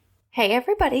Hey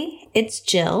everybody, it's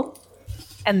Jill.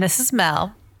 And this is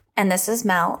Mel. And this is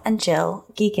Mel and Jill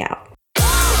Geek Out.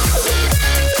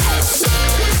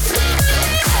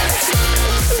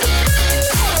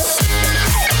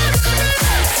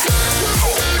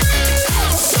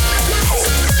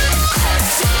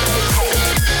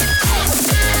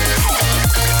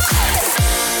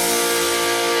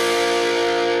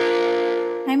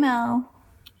 Hi Mel.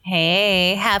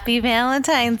 Hey, happy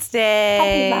Valentine's Day.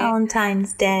 Happy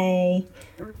Valentine's Day.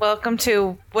 Welcome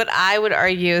to what I would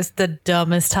argue is the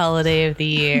dumbest holiday of the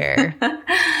year.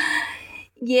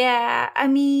 Yeah,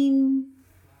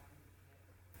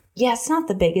 it's not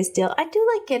the biggest deal. I do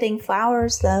like getting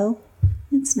flowers though.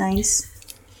 It's nice.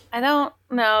 I don't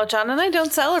know. John and I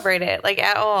don't celebrate it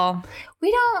at all.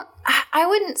 We don't, I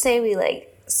wouldn't say we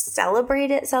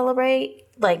celebrate.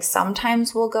 Like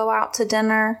sometimes we'll go out to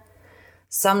dinner.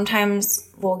 Sometimes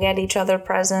we'll get each other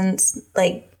presents.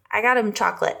 I got him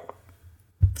chocolate.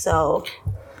 So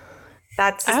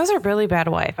I was a really bad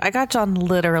wife. I got John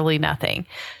literally nothing.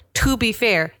 To be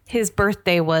fair, his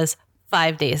birthday was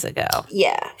 5 days ago.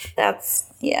 Yeah,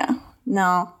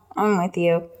 no, I'm with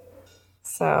you.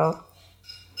 So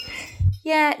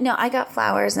yeah, no, I got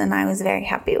flowers and I was very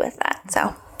happy with that.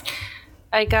 So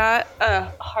I got a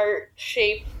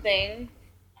heart-shaped thing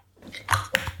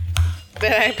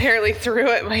that I apparently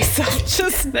threw at myself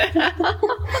just now.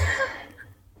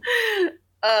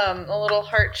 A little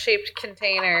heart-shaped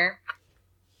container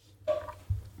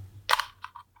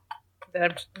that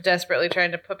I'm desperately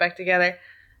trying to put back together.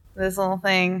 This little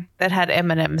thing that had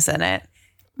M&Ms in it.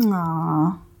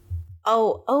 Aww.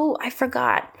 Oh, I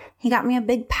forgot. He got me a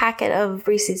big packet of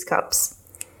Reese's Cups.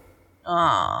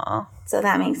 Aww. So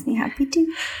that makes me happy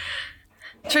too.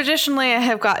 Traditionally, I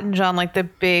have gotten John the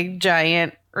big,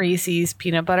 giant Reese's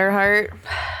peanut butter heart.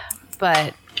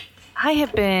 But I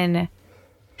have been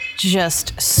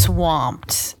just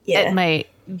swamped at my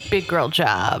big girl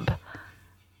job.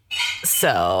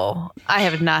 So I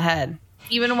have not had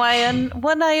even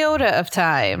one iota of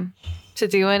time to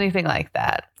do anything like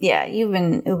that. Yeah, you've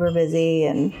been uber busy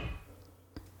and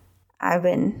I've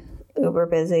been uber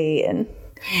busy and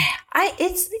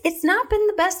it's not been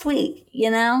the best week,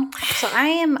 So I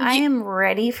am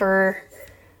ready for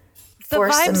the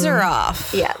vibes are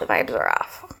off. Yeah, the vibes are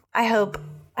off. I hope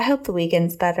the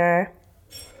weekend's better.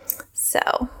 So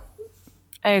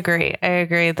I agree.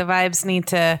 The vibes need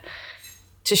to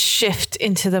shift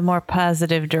into the more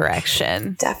positive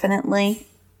direction. Definitely.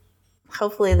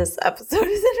 Hopefully this episode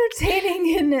is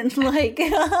entertaining and that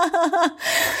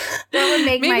would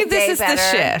make my day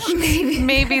better.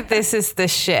 Maybe this is the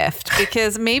shift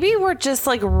because maybe we're just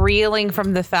reeling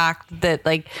from the fact that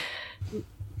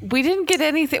we didn't get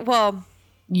anything. Well,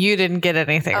 you didn't get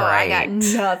anything right. I got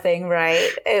nothing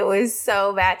right. It was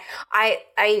so bad.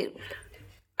 I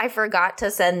forgot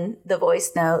to send the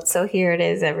voice note, so here it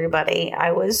is, everybody.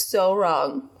 I was so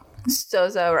wrong.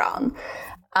 So wrong.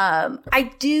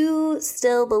 I do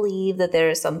still believe that there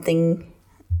is something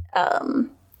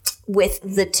with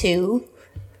the two,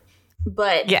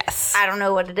 but yes, I don't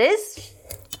know what it is,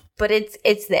 but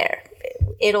it's there.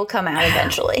 It'll come out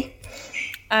eventually.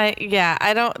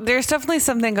 I don't. There's definitely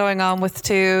something going on with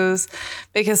twos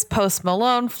because Post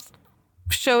Malone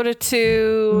showed a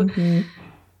 2. Mm-hmm.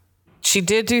 She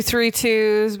did do 3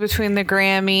 2s between the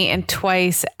Grammy and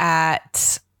twice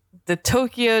at the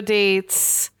Tokyo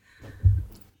dates.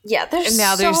 Yeah, there's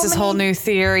this whole new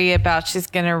theory about she's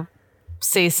going to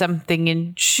say something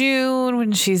in June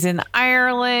when she's in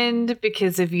Ireland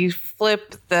because if you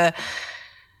flip the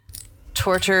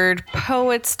Tortured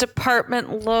Poets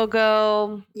Department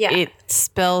logo, it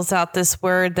spells out this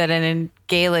word that in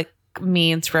Gaelic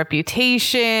means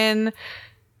reputation.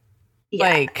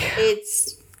 Yeah,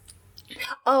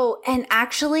 and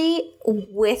actually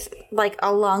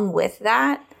along with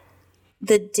that,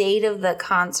 the date of the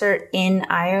concert in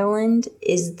Ireland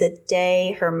is the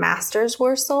day her masters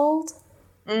were sold.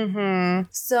 Mm-hmm.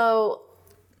 So,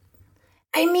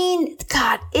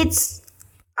 God,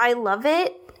 I love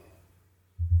it.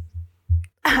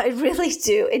 I really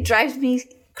do. It drives me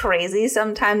crazy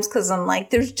sometimes because I'm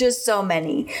there's just so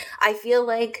many. I feel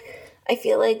like,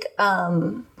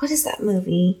 what is that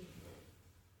movie?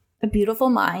 A Beautiful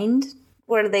Mind,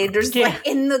 where they just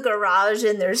in the garage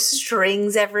and there's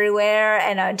strings everywhere.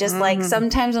 And I just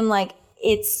sometimes I'm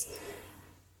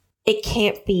it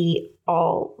can't be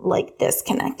all this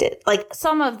connected.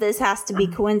 Some of this has to be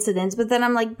coincidence, but then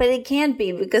I'm but it can't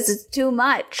be because it's too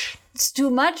much. It's too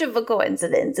much of a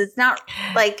coincidence. It's not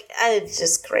it's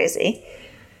just crazy.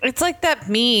 It's like that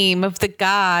meme of the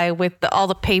guy with all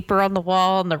the paper on the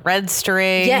wall and the red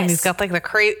string. Yes. And he's got the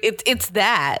crazy. It's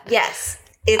that. Yes.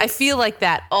 I feel like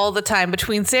that all the time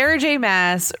between Sarah J.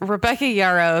 Maas, Rebecca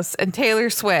Yarros, and Taylor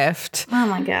Swift. Oh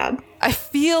my God. I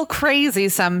feel crazy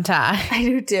sometimes. I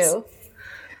do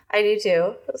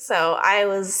too. So I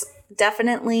was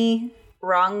definitely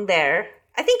wrong there.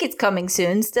 I think it's coming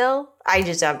soon still. I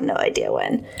just have no idea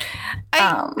when.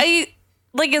 I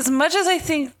like, as much as I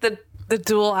think the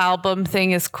dual album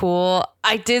thing is cool,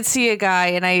 I did see a guy,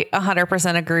 and I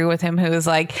 100% agree with him, who was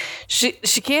like, she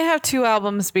can't have 2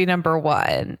 albums be number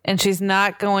 1, and she's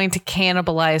not going to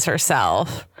cannibalize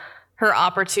her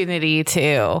opportunity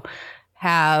to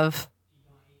have,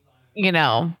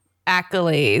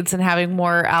 accolades and having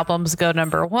more albums go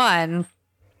number 1.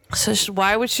 So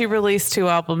why would she release 2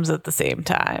 albums at the same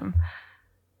time?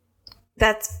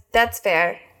 That's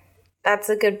fair. That's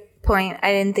a good point.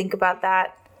 I didn't think about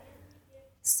that.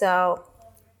 So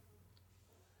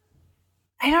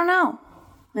I don't know.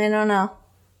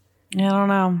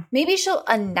 Maybe she'll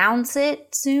announce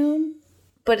it soon,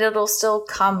 but it'll still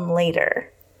come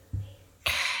later.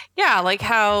 Yeah, like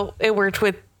how it worked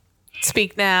with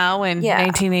Speak Now and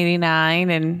 1989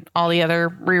 and all the other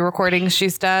re-recordings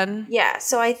she's done. Yeah,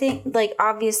 so I think, like,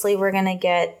 obviously we're going to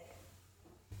get,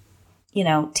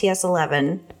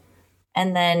 TS11.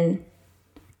 And then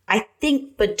I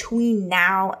think between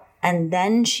now and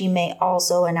then she may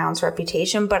also announce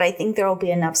Reputation, but I think there will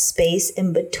be enough space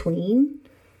in between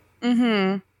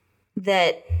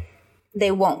that they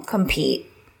won't compete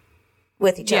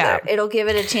with each other. It'll give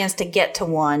it a chance to get to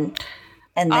one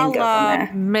and then go from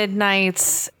there.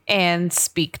 Midnights and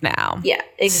Speak Now. Yeah,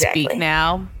 exactly. Speak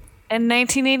Now and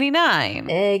 1989.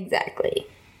 Exactly.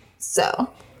 So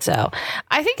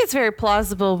I think it's very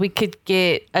plausible we could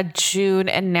get a June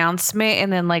announcement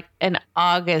and then like an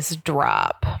August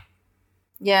drop.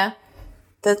 Yeah,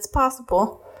 that's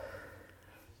possible.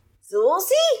 So we'll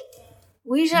see.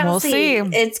 We shall see.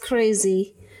 It's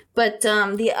crazy. But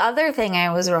the other thing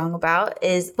I was wrong about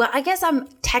is, well, I guess I'm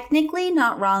technically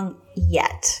not wrong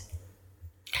yet.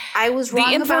 I was wrong.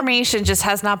 The information just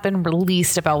has not been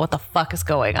released about what the fuck is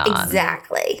going on.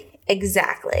 Exactly.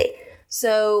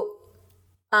 So,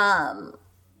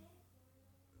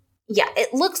 yeah,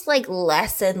 it looks like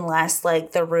less and less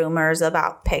like the rumors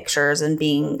about pictures and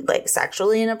being like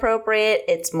sexually inappropriate.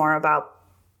 It's more about,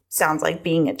 sounds like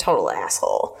being a total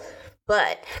asshole.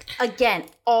 But again,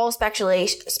 all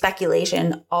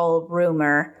speculation, all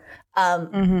rumor.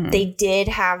 They did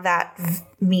have that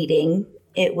meeting.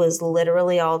 It was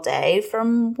literally all day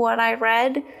from what I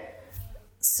read.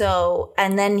 So,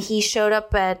 and then he showed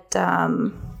up at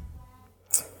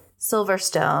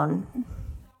Silverstone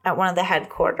at one of the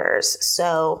headquarters.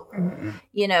 So,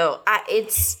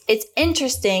 it's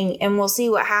interesting, and we'll see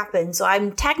what happens. So I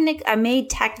may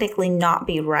technically not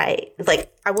be right. Like,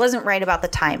 I wasn't right about the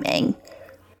timing,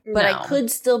 but I could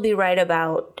still be right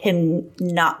about him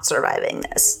not surviving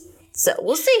this. So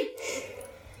we'll see.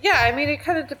 Yeah, I mean, it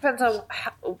kind of depends on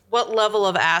what level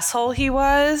of asshole he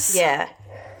was. Yeah.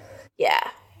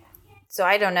 So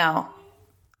I don't know.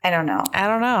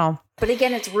 But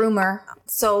again, it's rumor,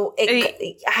 so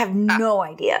I have no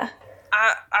idea.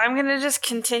 I'm going to just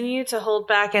continue to hold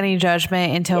back any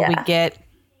judgment until we get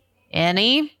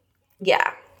any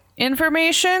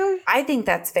information. I think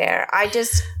that's fair.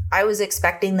 I was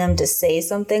expecting them to say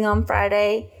something on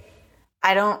Friday.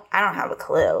 I don't have a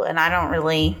clue, and I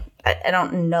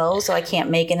don't know, so I can't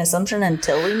make an assumption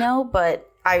until we know, but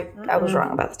I was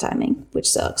wrong about the timing, which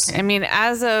sucks. I mean,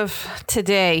 as of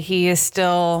today, he is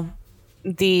still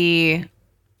the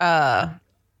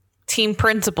team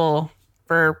principal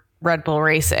for Red Bull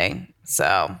Racing.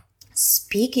 So,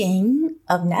 speaking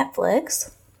of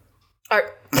Netflix,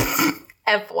 or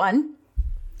F1,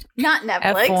 not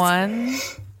Netflix.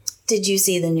 F1. Did you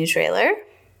see the new trailer?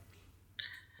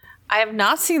 I have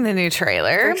not seen the new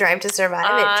trailer. For Drive to Survive,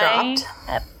 it dropped.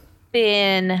 I have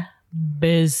been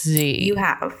busy. You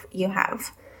have.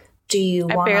 Do you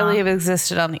want? I barely have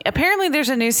existed on the. Apparently, there's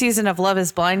a new season of Love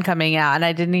Is Blind coming out, and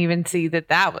I didn't even see that.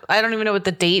 I don't even know what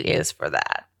the date is for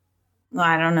that. Well,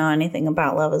 I don't know anything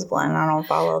about Love Is Blind. I don't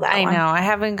follow that. I know. I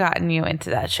haven't gotten you into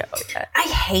that show yet. I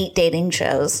hate dating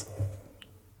shows.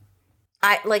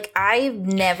 I've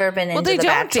never been into The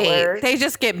Bachelor. Date. They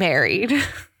just get married.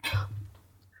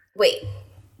 Wait.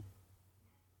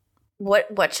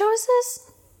 What show is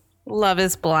this? Love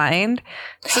Is Blind.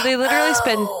 So they literally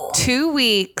spend 2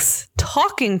 weeks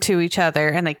talking to each other,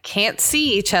 and they can't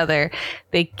see each other.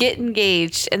 They get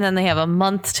engaged, and then they have a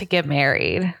month to get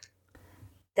married.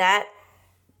 That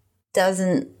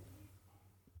doesn't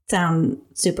sound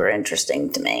super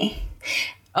interesting to me.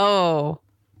 Oh,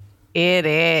 it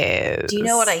is. Do you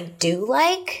know what I do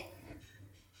like?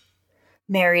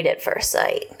 Married at First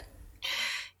Sight.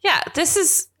 Yeah, this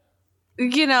is,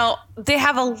 they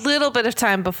have a little bit of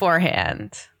time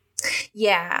beforehand.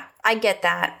 Yeah, I get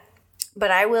that.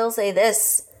 But I will say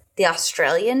this. The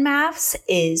Australian maths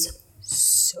is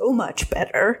so much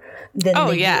better than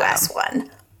the US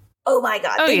one. Oh my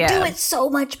God. They do it so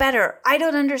much better. I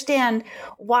don't understand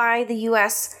why the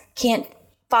US can't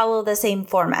follow the same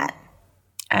format.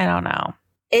 I don't know.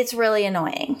 It's really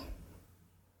annoying.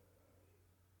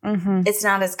 Mm-hmm. It's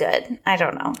not as good. I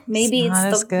don't know. Maybe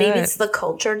it's the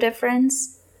culture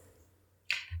difference.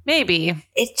 Maybe.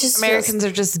 It just Americans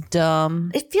are just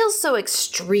dumb. It feels so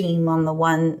extreme on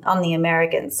the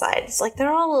American side. It's like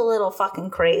they're all a little fucking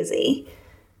crazy.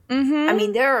 Mm-hmm. I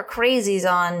mean, there are crazies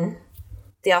on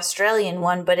the Australian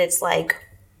one, but it's like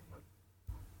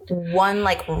one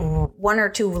or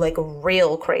two like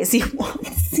real crazy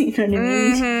ones. You know what I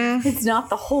mean? Mm-hmm. It's not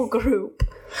the whole group.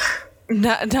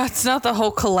 That's not the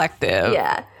whole collective.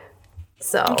 Yeah.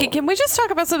 So okay, can we just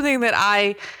talk about something that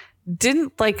I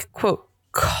didn't quote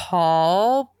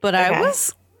call, but I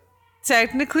was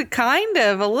technically kind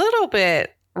of a little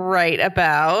bit right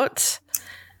about.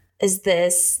 Is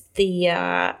this the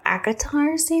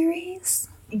ACOTAR series?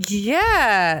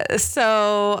 Yeah.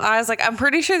 So I was like, I'm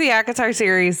pretty sure the ACOTAR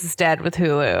series is dead with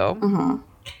Hulu. Mm-hmm.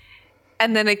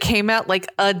 And then it came out like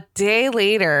a day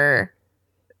later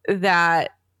that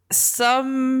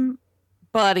somebody,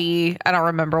 I don't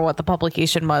remember what the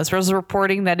publication was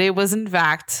reporting that it was in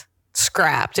fact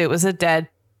scrapped. It was a dead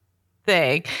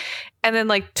thing. And then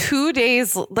 2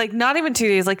 days, not even 2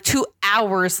 days, 2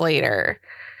 hours later,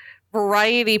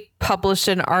 Variety published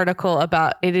an article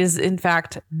about it is in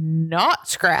fact not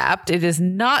scrapped. It is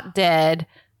not dead, ...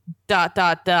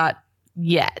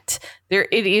 yet.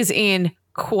 It is in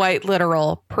quite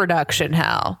literal production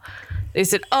hell. They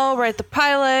said, oh, write the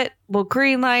pilot, we'll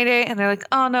greenlight it. And they're like,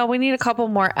 oh no, we need a couple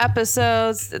more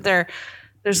episodes.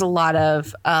 There's a lot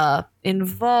of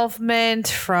involvement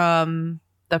from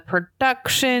the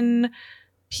production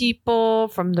people,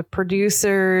 from the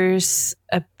producers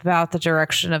about the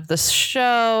direction of the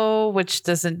show, which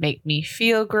doesn't make me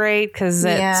feel great because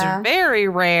it's very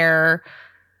rare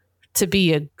to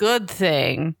be a good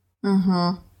thing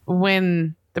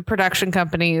when the production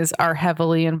companies are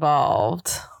heavily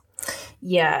involved.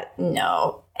 Yeah,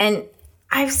 no. And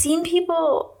I've seen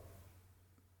people,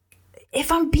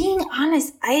 if I'm being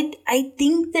honest, I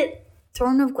think that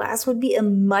Throne of Glass would be a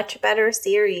much better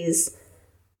series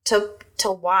to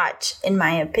watch, in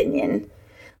my opinion.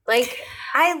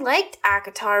 I liked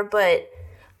ACOTAR, but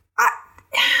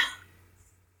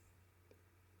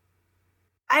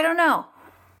I don't know.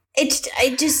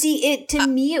 I just see it, to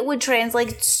me it would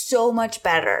translate so much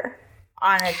better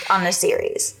on a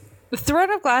series.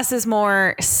 Throne of Glass is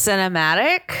more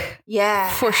cinematic. Yeah.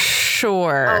 For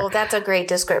sure. Oh, that's a great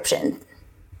description.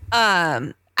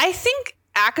 I think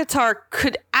ACOTAR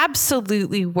could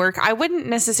absolutely work. I wouldn't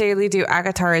necessarily do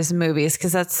ACOTAR as movies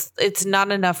because it's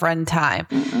not enough runtime.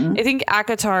 Mm-hmm. I think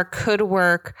ACOTAR could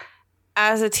work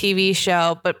as a TV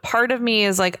show, but part of me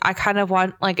is I kind of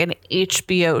want an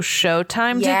HBO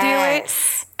Showtime to do it.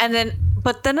 And then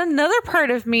another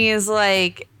part of me is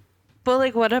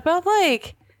but what about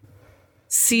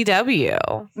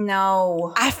CW?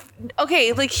 No.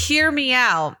 Okay, hear me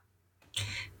out.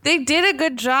 They did a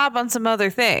good job on some other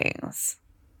things.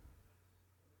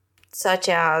 Such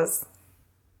as?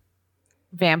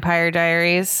 Vampire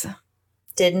Diaries.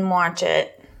 Didn't watch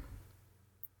it.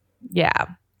 Yeah.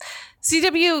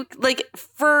 CW,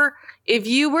 if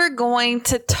you were going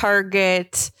to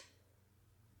target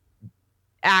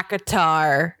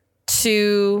ACOTAR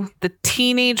to the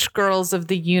teenage girls of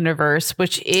the universe,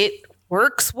 which it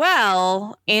works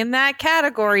well in that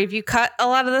category if you cut a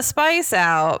lot of the spice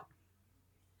out.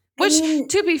 Which,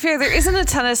 to be fair, there isn't a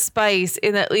ton of spice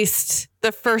in at least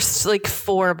the first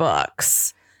 4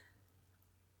 books.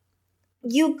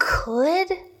 You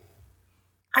could,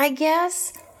 I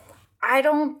guess. I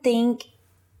don't think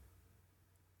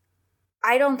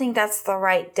that's the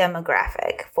right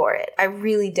demographic for it. I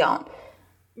really don't.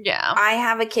 Yeah. I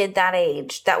have a kid that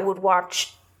age that would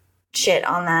watch shit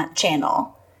on that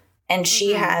channel, and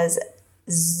she has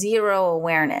zero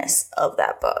awareness of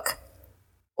that book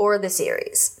or the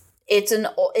series.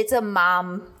 It's a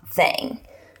mom thing,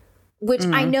 which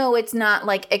I know it's not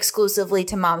exclusively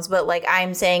to moms, but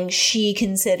I'm saying she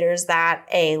considers that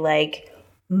a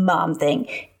mom thing.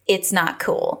 It's not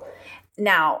cool.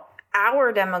 Now,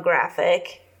 our demographic,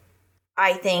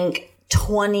 I think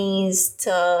 20s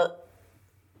to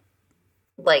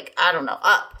I don't know,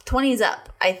 up 20s up,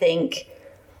 I think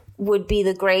would be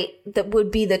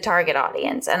the target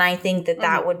audience. And I think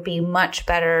that would be much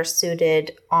better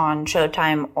suited on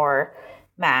Showtime or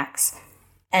Max.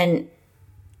 And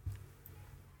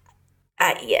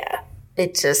Yeah.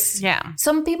 It just... Yeah.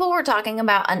 Some people were talking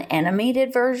about an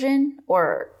animated version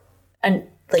or that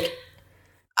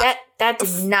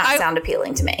did not sound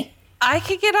appealing to me. I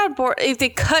could get on board if they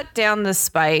cut down the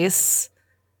spice,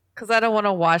 because I don't want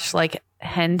to watch like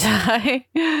hentai.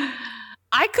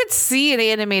 I could see an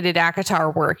animated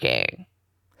ACOTAR working.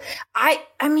 I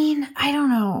mean, I don't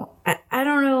know. I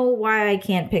don't know why I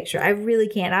can't picture. I really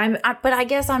can't. But I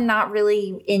guess I'm not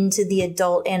really into the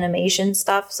adult animation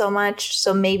stuff so much.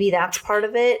 So maybe that's part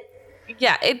of it.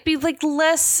 Yeah, it'd be like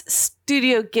less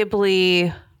Studio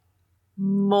Ghibli,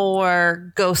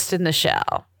 more Ghost in the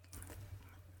Shell.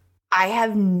 I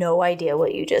have no idea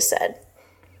what you just said.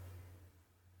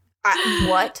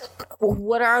 What?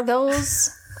 What are those?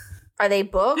 Are they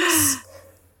books?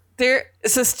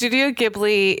 So Studio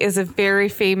Ghibli is a very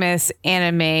famous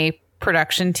anime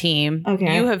production team.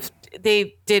 Okay.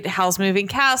 They did Howl's Moving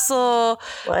Castle,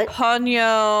 What?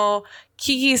 Ponyo,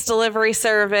 Kiki's Delivery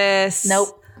Service.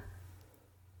 Nope.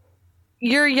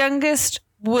 Your youngest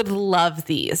would love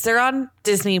these. They're on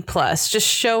Disney Plus. Just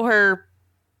show her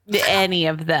any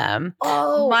of them.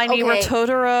 Oh, My Neighbor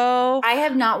Totoro. I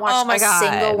have not watched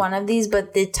single one of these,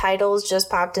 but the titles just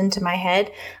popped into my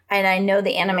head, and I know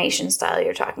the animation style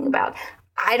you're talking about.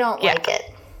 I don't like it.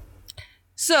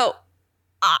 So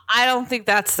I don't think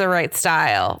that's the right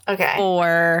style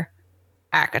for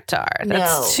ACOTAR.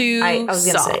 That's too I was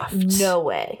gonna soft. Say, no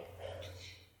way.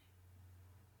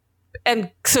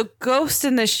 And so Ghost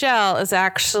in the Shell is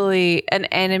actually an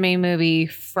anime movie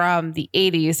from the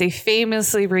 80s. They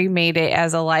famously remade it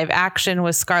as a live action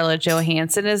with Scarlett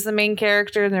Johansson as the main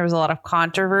character. And there was a lot of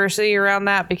controversy around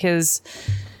that because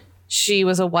she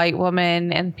was a white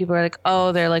woman and people were like,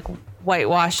 oh, they're like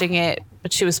whitewashing it,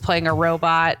 but she was playing a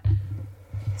robot.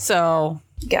 So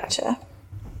gotcha.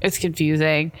 It's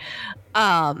confusing.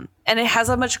 And it has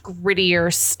a much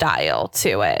grittier style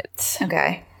to it.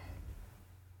 Okay.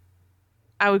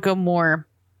 I would go more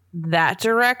that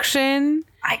direction.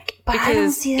 But I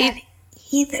don't see that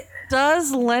either.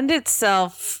 Does lend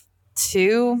itself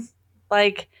to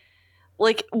like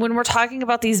when we're talking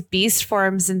about these beast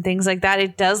forms and things like that,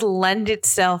 it does lend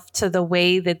itself to the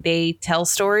way that they tell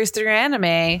stories through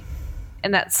anime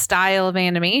and that style of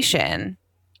animation.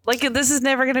 Like this is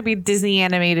never going to be Disney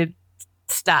animated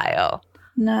style.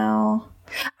 No.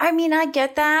 I mean, I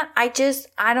get that. I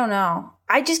don't know.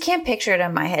 I just can't picture it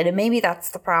in my head, and maybe that's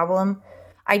the problem.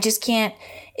 I just can't.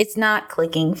 It's not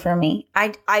clicking for me.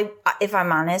 If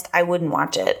I'm honest, I wouldn't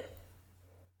watch it.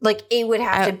 Like, it would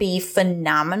have to be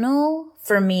phenomenal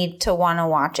for me to want to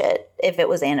watch it if it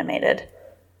was animated.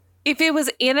 If it was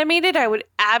animated, I would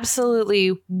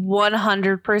absolutely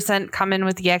 100% come in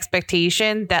with the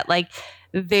expectation that, like,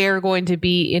 they're going to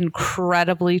be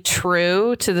incredibly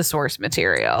true to the source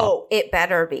material. Oh, it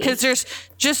better be. Because there's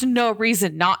just no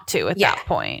reason not to at that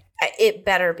point. It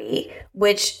better be.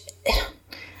 Which,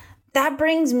 that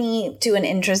brings me to an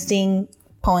interesting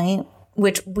point,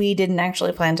 which we didn't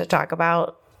actually plan to talk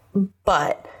about.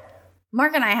 But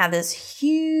Mark and I had this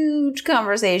huge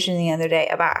conversation the other day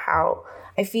about how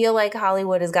I feel like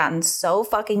Hollywood has gotten so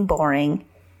fucking boring.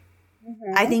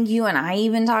 Mm-hmm. I think you and I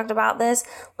even talked about this.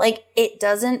 Like, it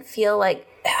doesn't feel like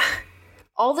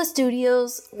all the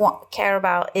studios care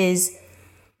about is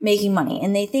making money.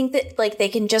 And they think that, like, they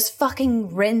can just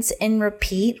fucking rinse and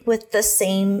repeat with the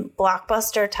same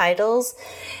blockbuster titles.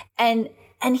 And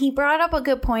he brought up a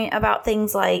good point about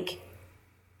things like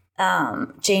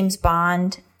James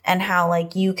Bond and how,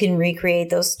 like, you can recreate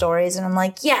those stories. And I'm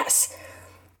like, yes.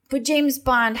 But James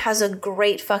Bond has a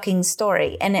great fucking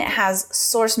story, and it has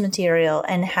source material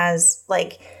and has,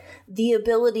 like, the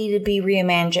ability to be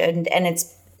reimagined, and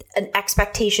it's an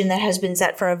expectation that has been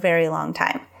set for a very long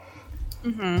time.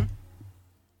 Mm-hmm.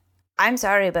 I'm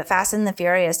sorry, but Fast and the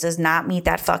Furious does not meet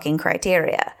that fucking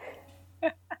criteria.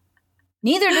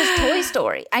 Neither does Toy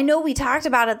Story. I know we talked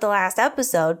about it the last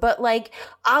episode, but, like,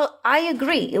 I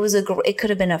agree. It could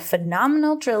have been a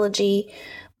phenomenal trilogy.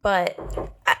 But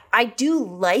I do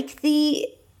like the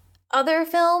other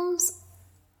films,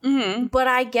 but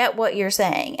I get what you're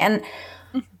saying. And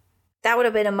that would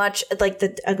have been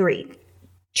agreed.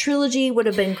 Trilogy would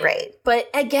have been great. But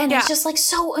again, it's just, like,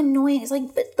 so annoying.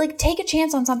 It's like take a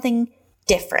chance on something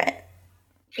different,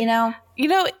 you know? You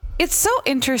know, it's so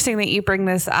interesting that you bring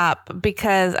this up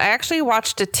because I actually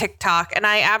watched a TikTok and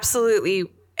I absolutely...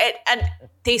 And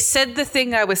they said the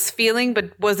thing I was feeling,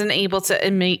 but wasn't able to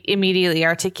immediately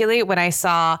articulate when I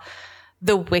saw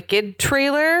the Wicked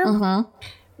trailer.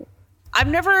 Mm-hmm. I've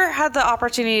never had the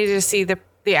opportunity to see the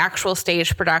actual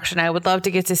stage production. I would love to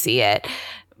get to see it.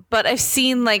 But I've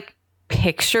seen, like,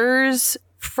 pictures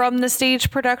from the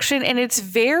stage production, and it's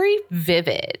very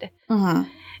vivid. Mm-hmm.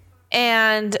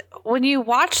 And when you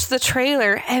watch the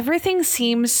trailer, everything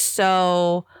seems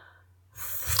so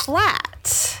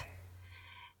flat.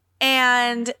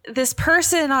 And this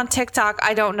person on TikTok,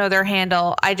 I don't know their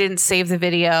handle. I didn't save the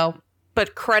video,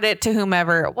 but credit to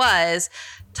whomever it was,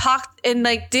 talked and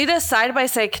like did a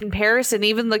side-by-side comparison,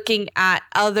 even looking at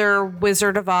other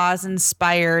Wizard of Oz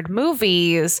inspired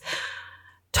movies,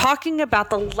 talking about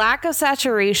the lack of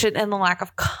saturation and the lack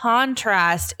of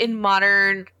contrast in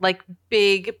modern, like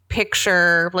big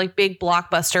picture, like big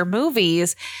blockbuster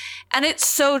movies. And it's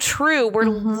so true. We're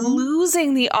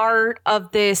losing the art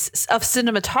of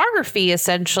cinematography,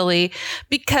 essentially,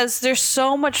 because there's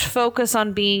so much focus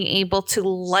on being able to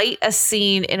light a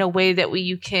scene in a way that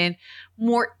you can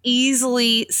more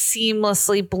easily,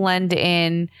 seamlessly blend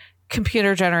in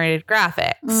computer generated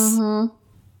graphics.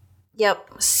 Yep.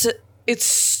 So it's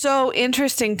so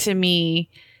interesting to me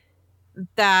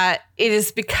that it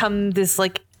has become this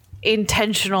like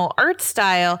intentional art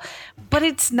style, but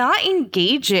it's not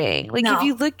engaging. Like if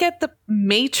you look at the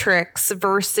Matrix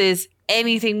versus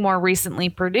anything more recently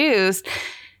produced,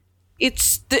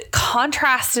 it's the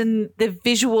contrast and the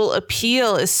visual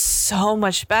appeal is so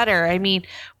much better. I mean,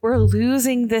 we're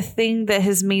losing the thing that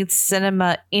has made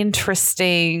cinema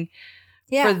interesting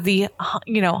for the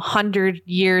 100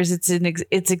 years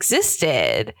it's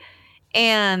existed.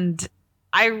 And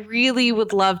I really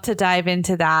would love to dive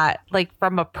into that, like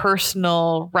from a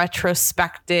personal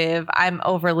retrospective, I'm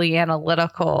overly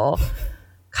analytical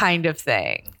kind of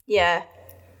thing. Yeah.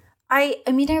 I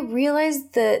mean, I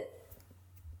realized that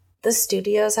the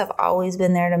studios have always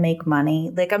been there to make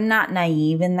money. Like, I'm not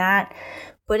naive in that,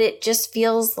 but it just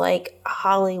feels like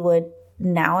Hollywood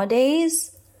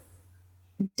nowadays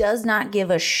does not give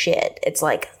a shit. It's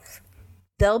like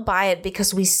they'll buy it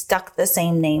because we stuck the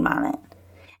same name on it.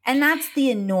 And that's the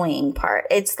annoying part.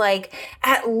 It's like,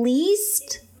 at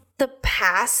least the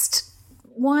past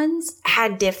ones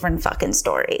had different fucking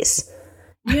stories.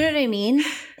 You know what I mean?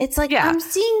 It's like, I'm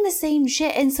seeing the same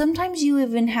shit. And sometimes you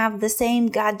even have the same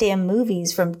goddamn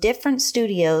movies from different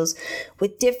studios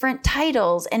with different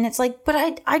titles. And it's like,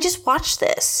 but I just watched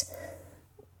this.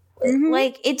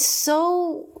 Like, it's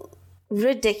so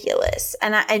ridiculous.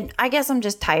 And I guess I'm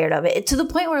just tired of it. To the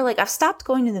point where, like, I've stopped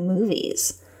going to the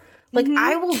movies. Like,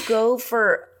 I will go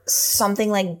for something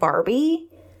like Barbie.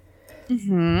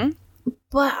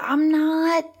 But I'm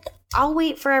not. I'll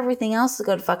wait for everything else to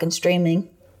go to fucking streaming.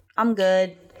 I'm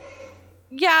good.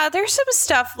 Yeah, there's some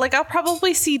stuff. Like, I'll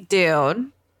probably see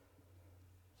Dune.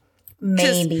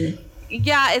 Maybe.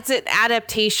 Yeah, it's an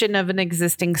adaptation of an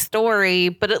existing story,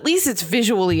 but at least it's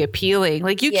visually appealing.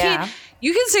 Like, you can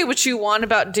say what you want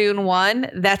about Dune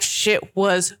 1. That shit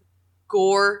was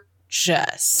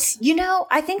gorgeous. You know,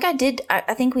 I think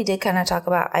I think we did kind of talk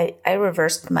about, I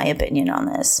reversed my opinion on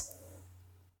this.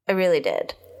 I really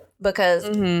did. Because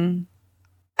the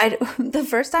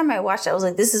first time I watched it, I was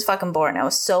like, this is fucking boring. I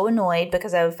was so annoyed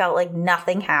because I felt like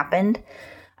nothing happened.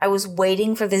 I was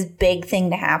waiting for this big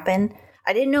thing to happen.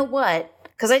 I didn't know what,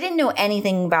 because I didn't know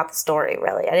anything about the story,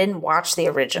 really. I didn't watch the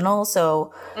original,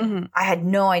 so I had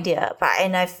no idea.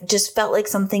 And I just felt like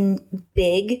something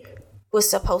big was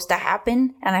supposed to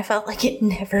happen, and I felt like it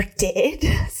never did.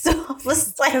 So I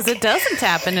was like, because it doesn't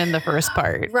happen in the first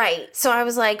part, right? So I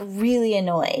was like really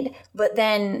annoyed. But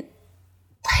then,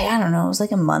 I don't know, it was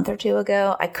like a month or two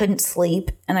ago, I couldn't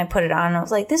sleep, and I put it on, and I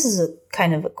was like, this is a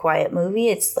kind of a quiet movie.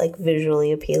 It's like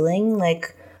visually appealing.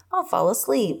 Like, I'll fall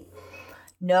asleep.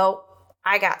 Nope.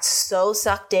 I got so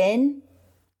sucked in.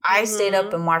 I stayed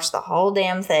up and watched the whole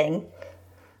damn thing.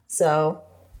 So,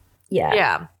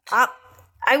 yeah.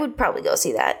 I would probably go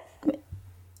see that.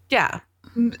 Yeah.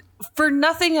 For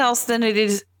nothing else than it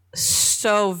is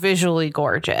so visually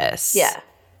gorgeous. Yeah.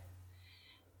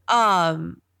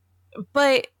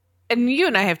 But, and you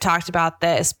and I have talked about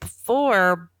this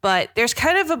before, but there's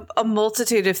kind of a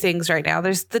multitude of things right now.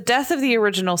 There's the death of the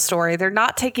original story. They're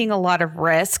not taking a lot of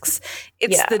risks.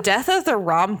 It's the death of the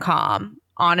rom-com,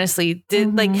 honestly.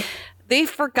 Like, they've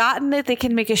forgotten that they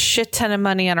can make a shit ton of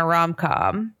money on a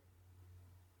rom-com.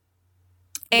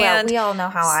 Well, we all know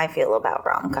how I feel about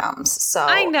rom-coms, so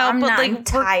I know, I'm but not like,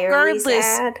 entirely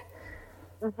sad.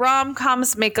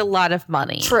 Rom-coms make a lot of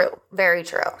money. True. Very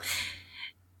true.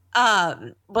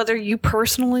 Whether you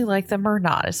personally like them or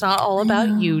not, it's not all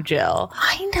about you, Jill.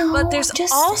 I know. But there's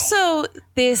also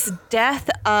this death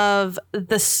of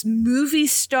this movie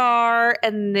star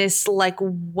and this like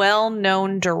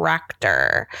well-known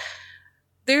director.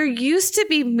 There used to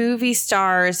be movie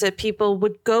stars that people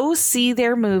would go see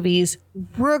their movies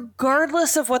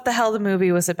regardless of what the hell the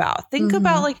movie was about. Think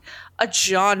about like a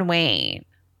John Wayne.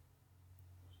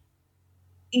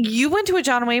 You went to a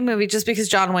John Wayne movie just because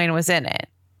John Wayne was in it.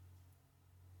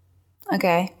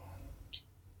 Okay.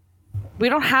 We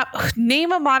don't have...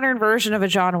 Name a modern version of a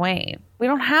John Wayne. We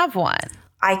don't have one.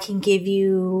 I can give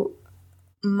you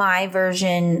my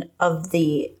version of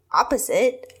the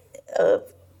opposite of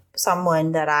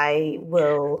someone that I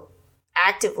will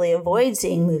actively avoid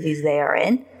seeing movies they are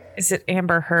in. Is it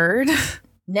Amber Heard?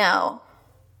 No.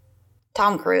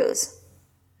 Tom Cruise.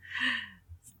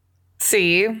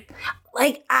 See?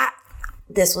 Like,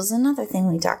 this was another thing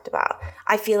we talked about.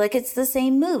 I feel like it's the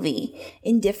same movie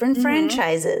in different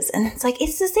franchises. And it's like,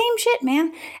 it's the same shit,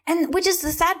 man. And which is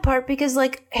the sad part because,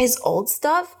 like, his old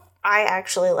stuff, I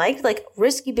actually liked. Like,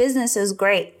 Risky Business is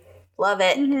great. Love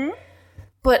it.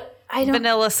 But I don't...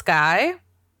 Vanilla Sky.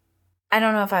 I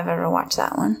don't know if I've ever watched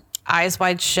that one. Eyes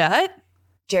Wide Shut.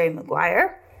 Jerry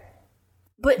Maguire.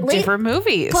 But different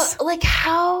movies. But, like,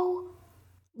 how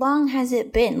long has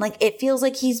it been? Like, it feels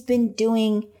like he's been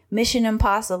doing Mission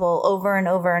Impossible over and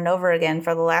over and over again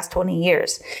for the last 20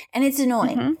 years. And it's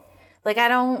annoying. Like, I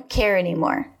don't care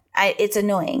anymore. It's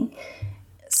annoying.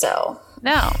 So.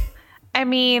 No. I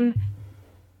mean,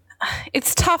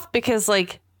 it's tough because,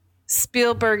 like,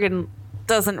 Spielberg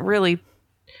doesn't really...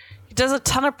 He does a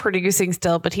ton of producing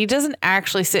still, but he doesn't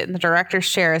actually sit in the director's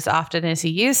chair as often as he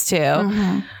used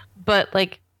to. But,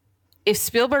 like, if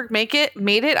Spielberg made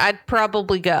it, I'd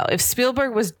probably go. If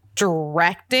Spielberg was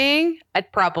directing,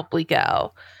 I'd probably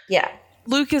go. Yeah.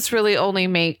 Lucas really only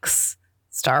makes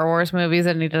Star Wars movies,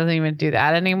 and he doesn't even do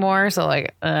that anymore. So,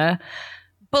 like, But,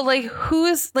 like, who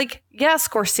is, like, yeah,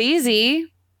 Scorsese.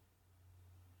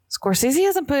 Scorsese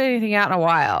hasn't put anything out in a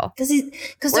while.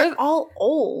 Because they're all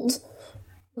old.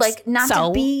 Like, not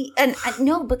to be... And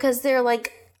no, because they're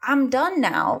like... I'm done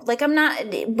now. Like, I'm not,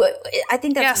 but I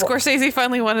think that's... Yeah, Scorsese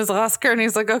finally won his Oscar and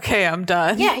he's like, okay, I'm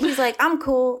done. Yeah, he's like, I'm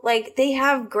cool. Like, they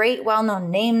have great,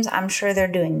 well-known names. I'm sure they're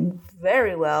doing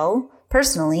very well,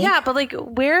 personally. Yeah, but, like,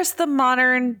 where's the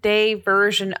modern day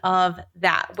version of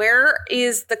that? Where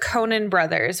is the Coen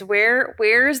brothers?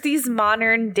 Where's these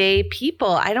modern day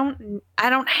people? I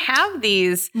don't have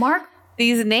these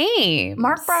names.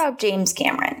 Mark brought up James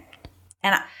Cameron.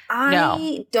 And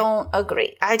I don't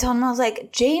agree. I told him, I was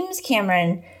like, James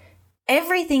Cameron,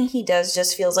 everything he does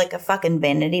just feels like a fucking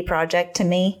vanity project to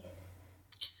me.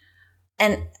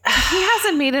 And he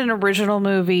hasn't made an original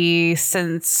movie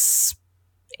since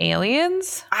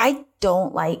Aliens. I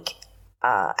don't like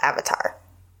Avatar.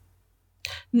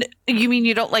 You mean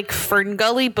you don't like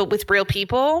Ferngully, but with real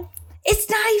people? It's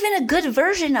not even a good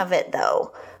version of it,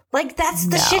 though. Like, that's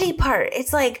the shitty part.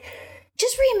 It's like,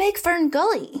 just remake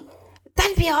Ferngully.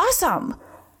 That'd be awesome.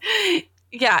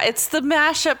 Yeah, it's the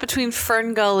mashup between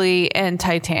Ferngully and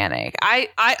Titanic.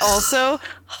 I also,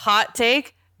 hot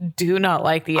take, do not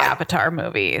like the Avatar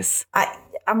movies. Do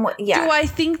I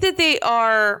think that they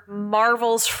are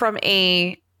marvels from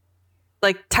a,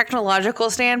 like, technological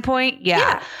standpoint?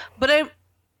 Yeah. But I'm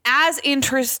as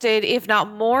interested, if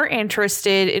not more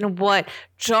interested, in what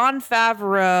Jon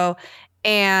Favreau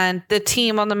and the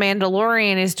team on The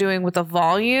Mandalorian is doing with the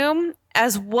volume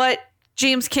as what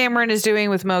James Cameron is doing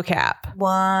with mocap.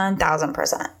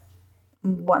 1,000%.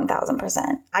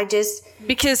 1,000%.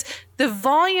 Because the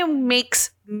volume makes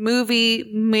movie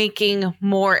making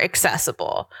more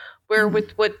accessible. Where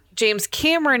with what James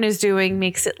Cameron is doing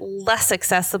makes it less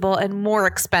accessible and more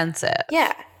expensive.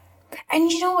 Yeah.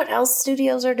 And you know what else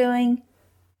studios are doing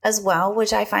as well,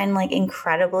 which I find, like,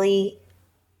 incredibly,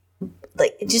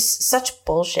 like, just such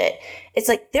bullshit. It's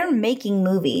like they're making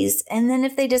movies, and then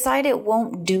if they decide it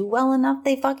won't do well enough,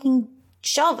 they fucking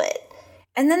shelve it.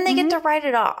 And then they get to write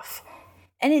it off.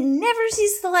 And it never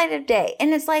sees the light of day.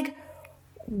 And it's like,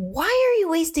 why are you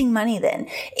wasting money then?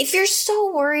 If you're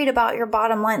so worried about your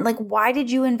bottom line, like, why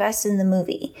did you invest in the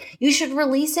movie? You should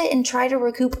release it and try to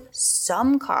recoup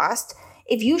some cost.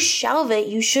 If you shelve it,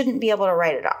 you shouldn't be able to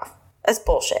write it off. That's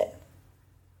bullshit.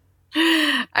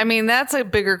 I mean, that's a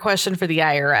bigger question for the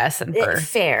IRS and for...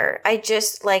 Fair. I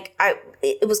just, like,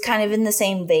 it was kind of in the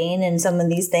same vein in some of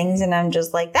these things, and I'm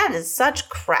just like, that is such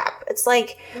crap. It's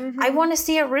like, I want to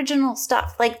see original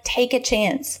stuff. Like, take a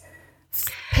chance.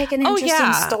 Pick an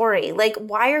interesting story. Like,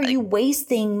 why are you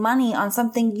wasting money on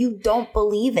something you don't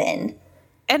believe in?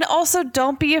 And also,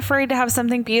 don't be afraid to have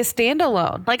something be a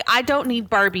standalone. Like, I don't need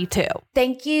Barbie 2.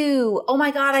 Thank you. Oh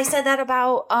my God, I said that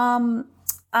about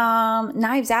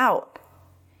Knives Out.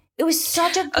 It was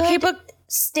such a good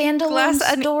standalone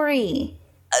story.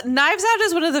 Knives Out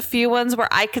is one of the few ones where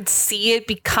I could see it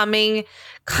becoming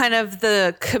kind of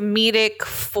the comedic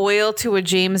foil to a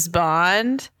James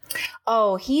Bond.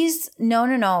 Oh,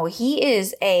 no. He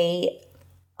is a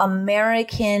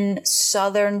American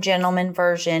Southern gentleman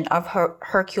version of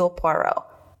Hercule Poirot.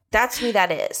 That's who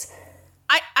that is.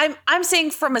 I'm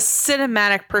saying from a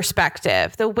cinematic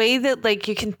perspective, the way that like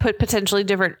you can put potentially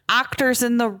different actors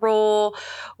in the role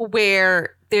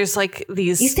where there's like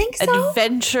these You think so?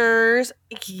 adventures.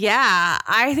 Yeah,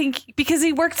 I think because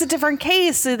he works a different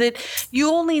case so that you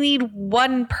only need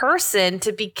one person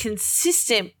to be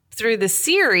consistent through the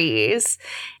series.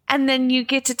 And then you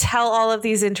get to tell all of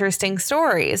these interesting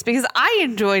stories because I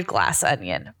enjoyed Glass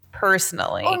Onion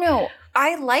personally. Oh, no.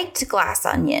 I liked Glass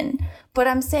Onion, but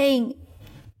I'm saying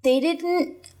we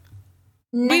didn't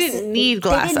need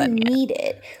Glass Onion. They didn't need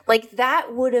it. Like,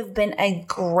 that would have been a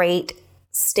great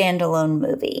standalone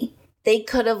movie. They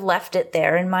could have left it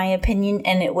there, in my opinion,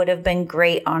 and it would have been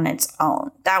great on its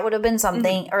own. That would have been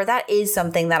something, or that is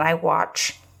something that I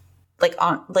watch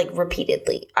like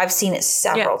repeatedly. I've seen it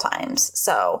several times.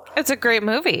 So it's a great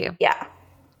movie. Yeah.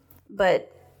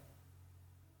 But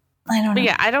I don't know. But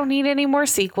yeah, I don't need any more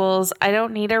sequels. I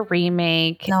don't need a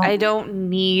remake. No. I don't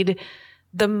need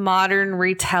the modern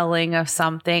retelling of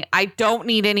something. I don't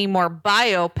need any more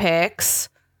biopics.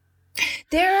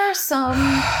 There are some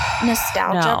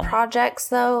nostalgia projects,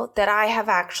 though, that I have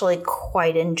actually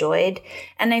quite enjoyed.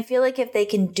 And I feel like if they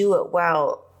can do it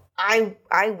well, I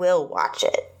will watch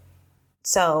it.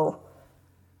 So,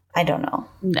 I don't know.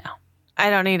 No,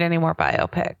 I don't need any more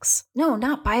biopics. No,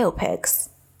 not biopics.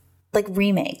 Like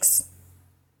remakes.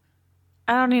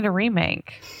 I don't need a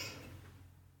remake.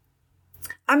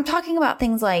 I'm talking about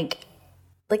things like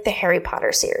the Harry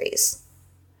Potter series.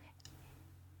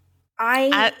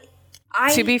 To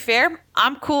be fair,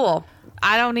 I'm cool.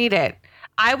 I don't need it.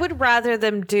 I would rather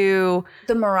them do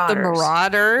The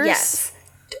Marauders. Yes.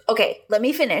 Okay, let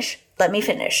me finish.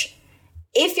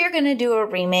 If you're going to do a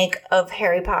remake of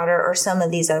Harry Potter or some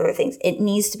of these other things, it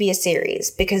needs to be a series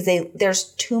because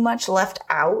there's too much left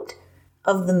out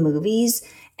of the movies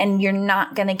and you're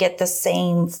not going to get the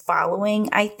same following.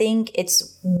 I think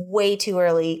it's way too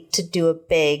early to do a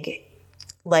big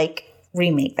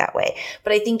remake that way.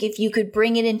 But I think if you could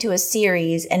bring it into a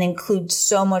series and include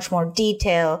so much more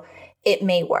detail, it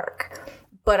may work.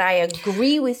 But I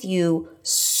agree with you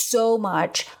so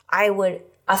much. I would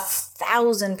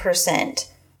 1,000%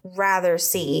 rather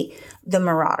see The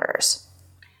Marauders.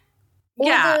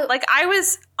 I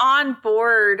was on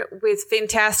board with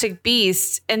Fantastic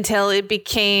Beasts until it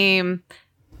became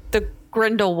the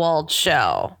Grindelwald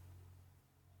show.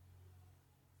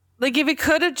 Like, if it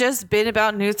could have just been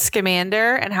about Newt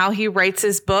Scamander and how he writes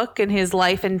his book and his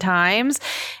life and times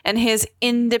and his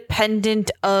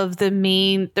independent of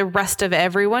the rest of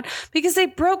everyone, because they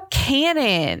broke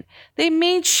canon. They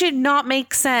made shit not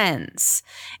make sense.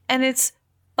 And it's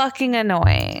fucking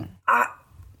annoying.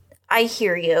 I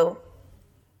hear you.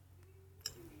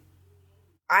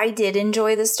 I did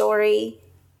enjoy the story.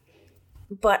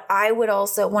 But I would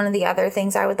also, one of the other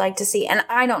things I would like to see, and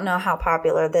I don't know how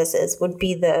popular this is, would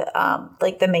be the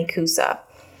Mekusa.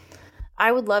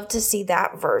 I would love to see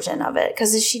that version of it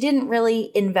because she didn't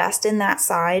really invest in that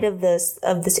side of this.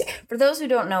 For those who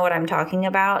don't know what I'm talking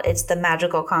about, it's the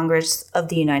Magical Congress of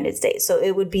the United States. So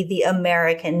it would be the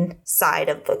American side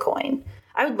of the coin.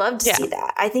 I would love to see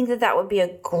that. I think that would be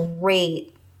a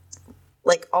great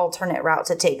alternate route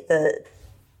to take the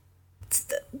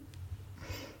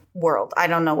world. I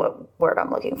don't know what word I'm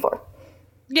looking for.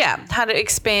 Yeah, how to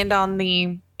expand on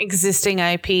the existing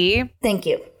IP. Thank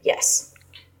you. Yes.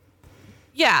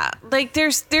 Yeah,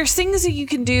 there's things that you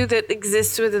can do that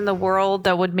exist within the world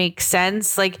that would make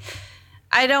sense. Like,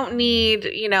 I don't need,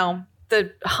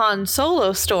 the Han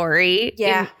Solo story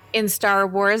in Star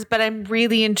Wars, but I'm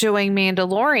really enjoying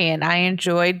Mandalorian. I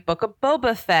enjoyed Book of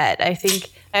Boba Fett. I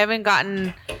think I haven't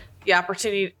gotten the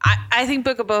opportunity. I think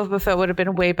Book of Boba Fett would have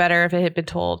been way better if it had been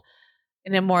told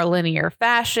in a more linear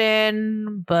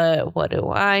fashion, but what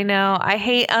do I know? I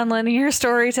hate unlinear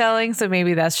storytelling, so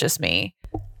maybe that's just me.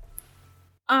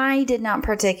 I did not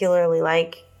particularly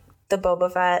like the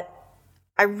Boba Fett.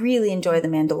 I really enjoy The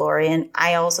Mandalorian.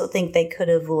 I also think they could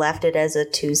have left it as a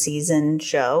 2-season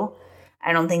show.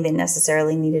 I don't think they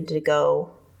necessarily needed to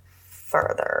go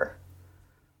further.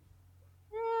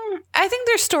 I think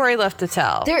there's story left to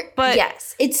tell. But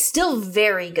yes, it's still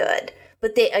very good.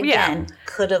 But they, again,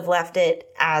 could have left it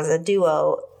as a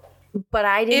duo. But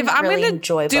I didn't really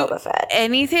enjoy Boba Fett.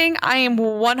 Anything, I am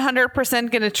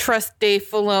 100% going to trust Dave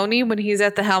Filoni when he's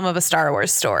at the helm of a Star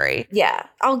Wars story. Yeah,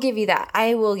 I'll give you that.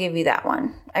 I will give you that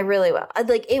one. I really will.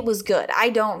 It was good.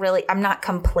 I'm not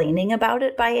complaining about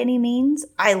it by any means.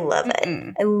 I love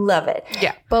it. I love it.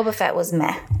 Yeah. Boba Fett was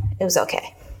meh. It was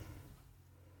okay.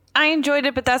 I enjoyed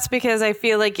it, but that's because I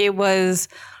feel like it was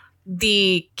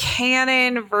the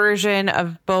canon version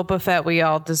of Boba Fett we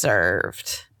all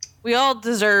deserved. we all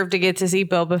deserve to get to see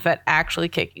Boba Fett actually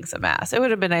kicking some ass. It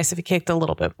would have been nice if he kicked a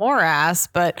little bit more ass,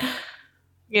 but,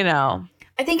 you know.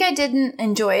 I think I didn't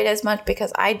enjoy it as much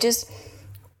because I just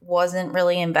wasn't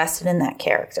really invested in that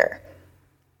character.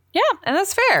 Yeah, and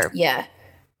that's fair. Yeah.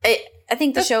 I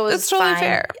think the show was that's totally fine.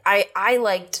 fair. I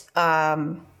liked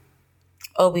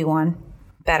Obi-Wan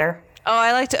better. Oh,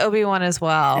 I liked Obi-Wan as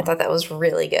well. I thought that was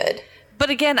really good. But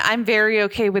again, I'm very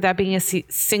okay with that being a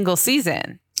single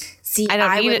season. See,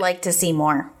 I would like to see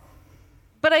more.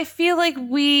 But I feel like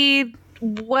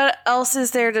what else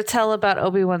is there to tell about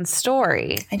Obi-Wan's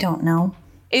story? I don't know.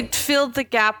 It filled the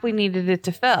gap we needed it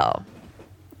to fill.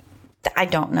 I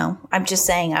don't know. I'm just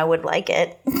saying I would like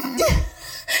it.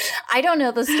 I don't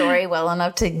know the story well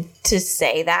enough to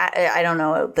say that. I don't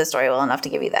know the story well enough to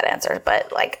give you that answer.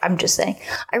 But, like, I'm just saying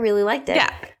I really liked it.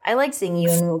 Yeah. I like seeing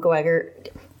Ewan McGregor.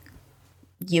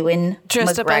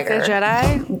 Dressed up like a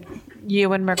Jedi?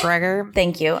 Ewan McGregor.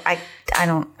 Thank you. I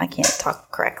can't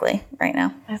talk correctly right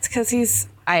now. That's because he's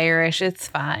Irish. It's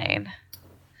fine.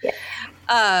 Yeah.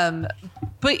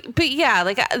 But yeah,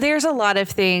 like there's a lot of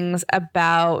things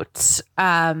about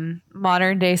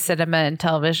modern day cinema and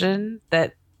television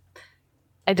that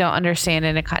I don't understand,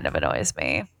 and it kind of annoys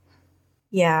me.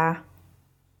 Yeah.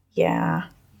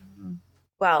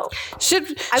 Well, should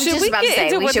we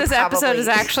get into what this episode is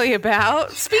actually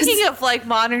about? Speaking of like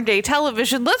modern day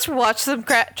television, let's watch some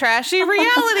trashy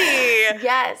reality.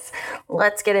 Yes,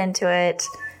 let's get into it.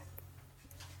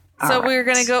 So we're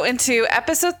going to go into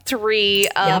episode 3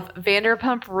 of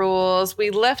Vanderpump Rules. We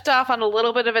left off on a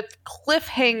little bit of a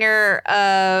cliffhanger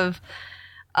of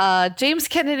James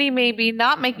Kennedy maybe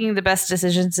not making the best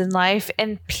decisions in life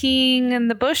and peeing in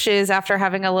the bushes after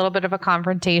having a little bit of a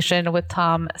confrontation with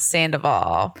Tom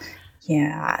Sandoval.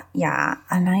 Yeah.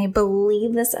 And I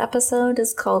believe this episode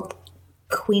is called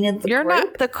Queen of the Group. You're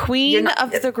not the queen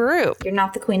of the group. You're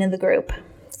not the queen of the group.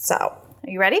 So, are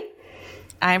you ready?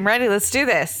 I'm ready. Let's do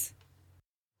this.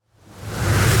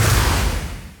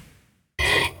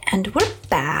 And we're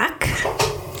back.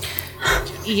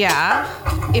 Yeah.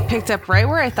 It picked up right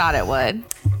where I thought it would.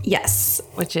 Yes.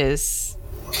 Which is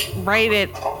right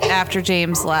after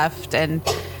James left and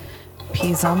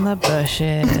pees on the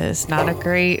bushes. Not a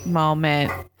great moment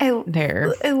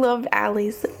there. I loved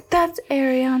Allie's. That's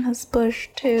Ariana's bush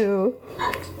too.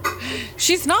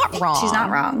 She's not wrong. She's not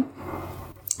wrong.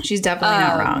 She's definitely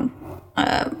not wrong.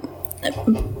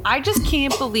 I just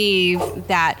can't believe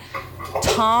that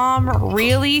Tom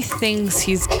really thinks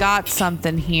he's got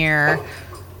something here,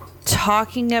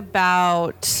 talking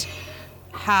about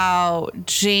how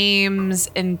James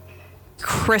and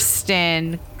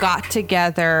Kristen got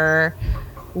together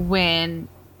when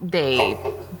they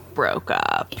broke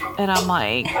up. And I'm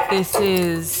like, this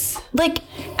is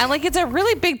it's a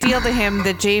really big deal to him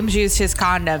that James used his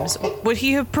condoms. Would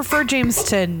he have preferred James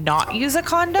to not use a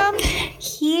condom?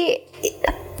 This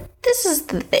is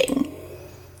the thing.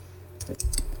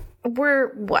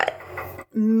 We're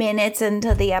minutes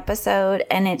into the episode,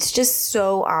 and it's just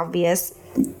so obvious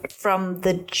from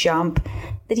the jump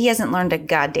that he hasn't learned a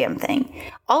goddamn thing.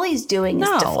 All he's doing is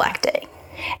deflecting.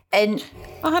 And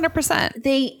 100%.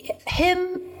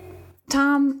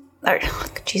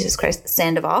 Jesus Christ,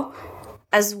 Sandoval,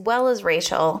 as well as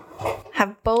Rachel,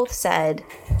 have both said,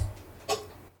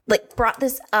 brought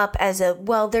this up as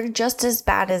they're just as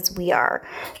bad as we are.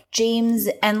 James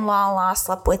and Lala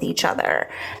slept with each other.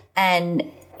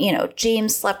 And,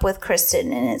 James slept with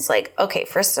Kristen. And it's like, okay,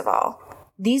 first of all,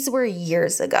 these were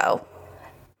years ago.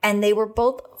 And they were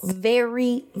both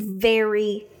very,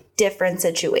 very different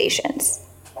situations.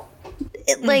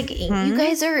 You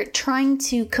guys are trying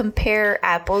to compare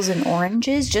apples and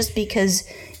oranges just because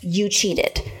you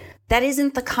cheated. That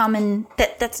isn't the common,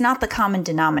 that's not the common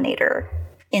denominator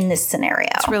in this scenario.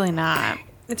 It's really not.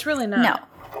 No.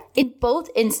 In both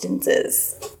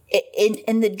instances,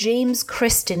 in the James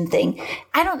Kristen thing,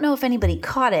 I don't know if anybody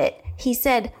caught it. He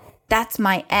said, "That's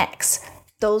my ex.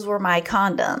 Those were my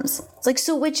condoms." It's like,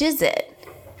 so which is it?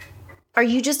 Are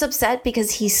you just upset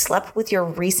because he slept with your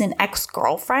recent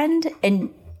ex-girlfriend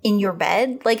and in your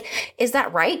bed? Is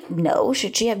that right? No.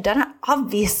 Should she have done it?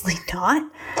 Obviously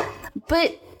not.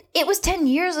 But it was 10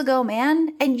 years ago,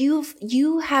 man. And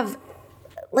you have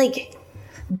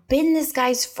been this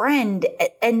guy's friend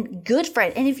and good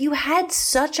friend. And if you had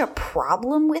such a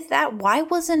problem with that, why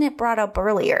wasn't it brought up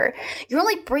earlier? You're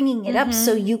only bringing it up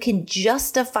so you can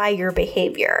justify your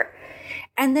behavior.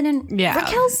 And then in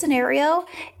Raquel's scenario,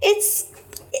 it's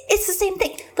the same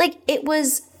thing. It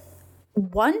was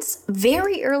once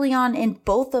very early on in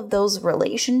both of those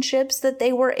relationships that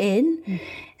they were in.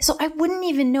 So I wouldn't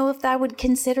even know if I would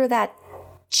consider that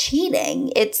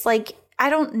cheating. It's I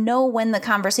don't know when the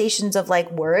conversations of like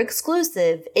were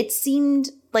exclusive. It seemed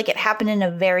like it happened in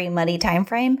a very muddy time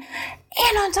frame.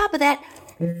 And on top of that,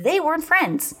 they weren't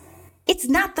friends. It's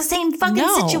not the same fucking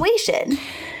situation.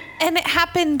 And it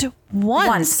happened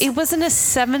once. It wasn't a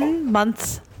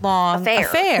 7-month long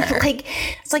affair. Like,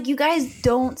 it's like you guys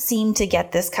don't seem to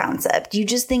get this concept. You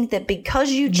just think that because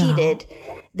you cheated,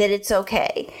 that it's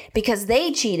okay. Because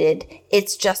they cheated,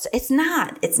 it's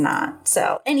not.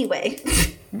 So anyway.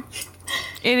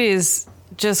 It is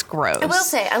just gross. I will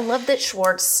say, I love that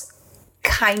Schwartz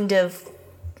kind of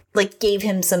like gave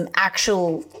him some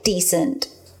actual decent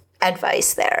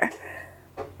advice there.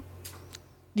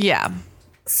 Yeah.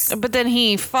 But then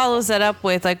he follows that up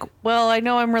with like, well, I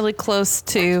know I'm really close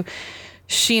to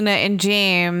Scheana and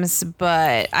James,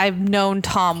 but I've known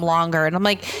Tom longer. And I'm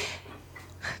like,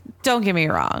 don't get me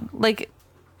wrong. Like,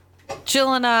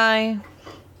 Jill and I,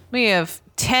 we have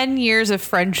 10 years of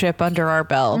friendship under our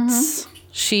belts.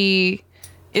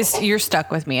 You're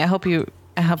stuck with me. I hope you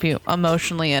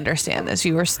emotionally understand this.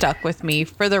 You are stuck with me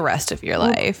for the rest of your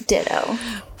life. Ditto.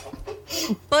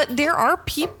 But there are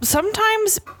people,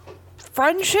 sometimes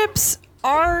friendships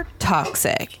are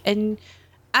toxic. And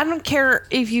I don't care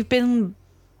if you've been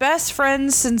best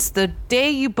friends since the day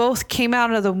you both came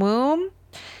out of the womb.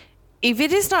 If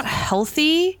it is not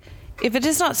healthy, if it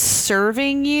is not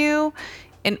serving you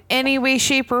in any way,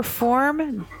 shape, or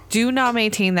form, do not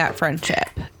maintain that friendship.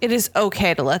 It is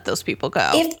okay to let those people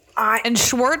go. And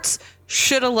Schwartz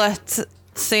should have let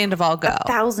Sandoval go.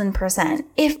 1,000%.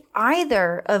 If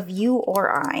either of you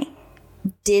or I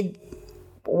did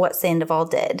what Sandoval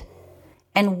did,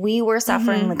 and we were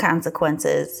suffering the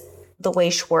consequences the way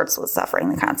Schwartz was suffering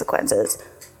the consequences,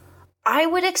 I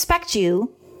would expect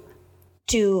you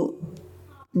to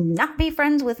not be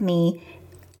friends with me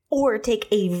or take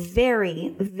a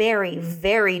very, very,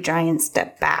 very giant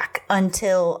step back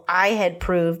until I had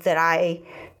proved that I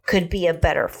could be a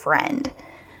better friend.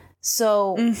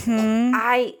 So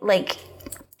I like,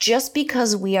 just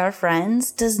because we are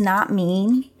friends does not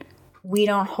mean we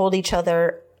don't hold each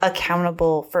other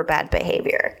accountable for bad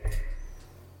behavior.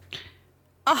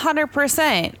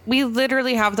 100%. We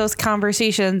literally have those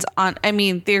conversations on, I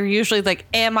mean, they're usually like,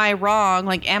 am I wrong?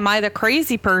 Like, am I the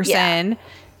crazy person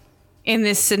in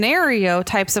this scenario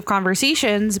types of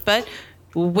conversations? But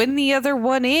when the other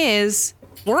one is,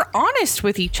 we're honest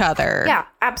with each other. Yeah,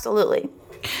 absolutely.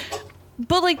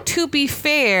 But like, to be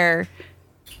fair,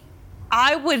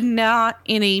 I would not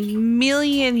in a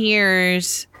million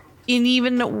years, in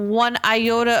even one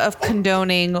iota of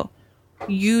condoning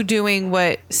you doing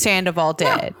what Sandoval did.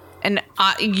 No. And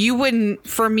you wouldn't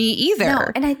for me either.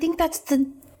 No, and I think that's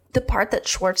the part that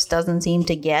Schwartz doesn't seem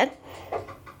to get.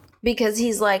 Because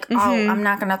he's like, oh, I'm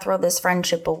not going to throw this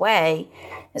friendship away.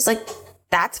 It's like,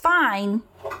 that's fine.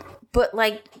 But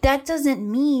like, that doesn't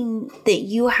mean that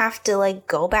you have to like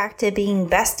go back to being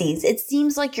besties. It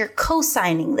seems like you're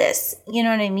co-signing this. You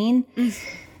know what I mean?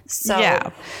 So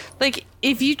yeah. Like,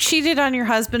 if you cheated on your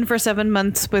husband for 7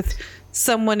 months with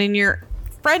someone in your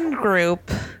friend group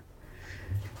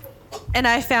and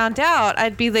I found out,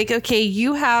 I'd be like, okay,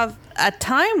 you have a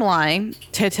timeline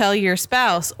to tell your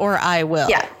spouse or I will.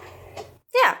 Yeah.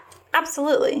 Yeah,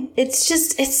 absolutely. It's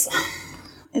just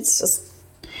they're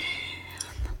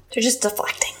just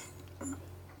deflecting.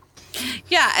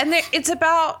 Yeah, and it's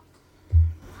about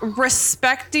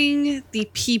respecting the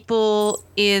people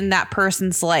in that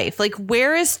person's life. Like,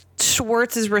 where is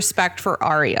Schwartz's respect for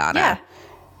Ariana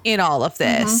in all of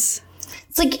this?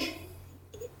 It's like,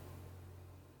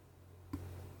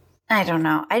 I don't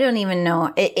know. I don't even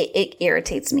know. It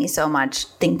irritates me so much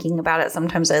thinking about it.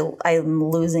 Sometimes I'm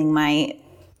losing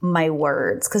my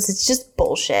words because it's just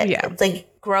bullshit. Yeah. It's like,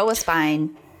 grow a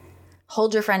spine.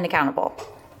 Hold your friend accountable.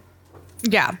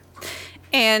 Yeah.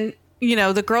 And, you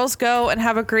know, the girls go and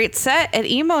have a great set at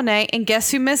emo night, and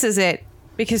guess who misses it?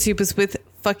 Because he was with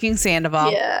fucking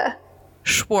Sandoval. Yeah.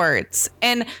 Schwartz.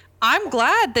 And I'm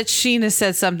glad that Scheana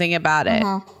said something about it.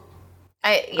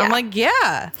 I'm like,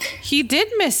 yeah, he did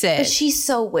miss it. But she's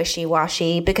so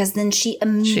wishy-washy because then she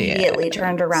immediately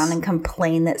turned around and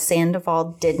complained that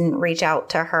Sandoval didn't reach out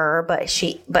to her, but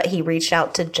he reached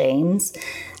out to James.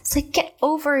 It's like, get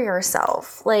over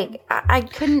yourself. Like, I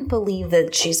couldn't believe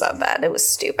that she said that. It was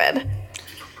stupid.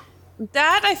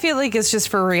 That, I feel like, is just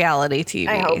for reality TV.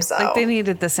 I hope so. Like, they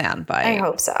needed the soundbite. I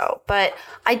hope so. But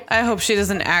I hope she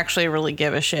doesn't actually really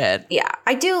give a shit. Yeah,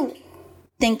 I do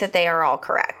think that they are all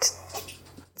correct.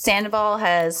 Sandoval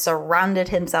has surrounded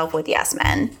himself with yes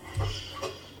men.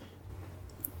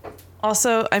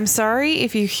 Also, I'm sorry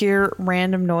if you hear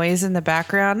random noise in the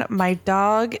background. My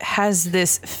dog has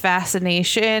this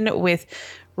fascination with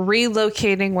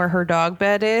relocating where her dog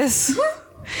bed is.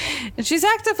 And she's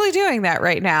actively doing that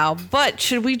right now. But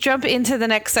should we jump into the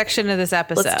next section of this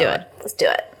episode? Let's do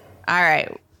it. All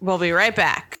right. We'll be right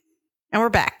back. And we're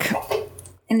back.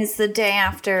 And it's the day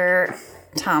after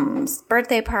Tom's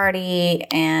birthday party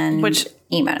and which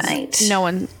emo night. No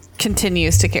one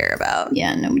continues to care about.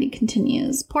 Yeah, nobody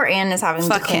continues. Poor Anne is having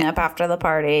to clean up after the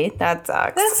party. That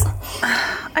sucks.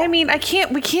 I mean,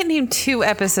 we can't name 2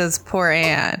 episodes poor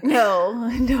Anne.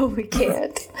 No, we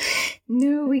can't.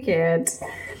 No, we can't.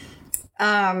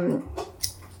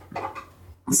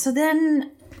 So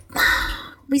then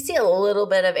we see a little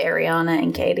bit of Ariana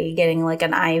and Katie getting like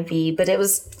an IV, but it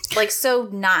was like so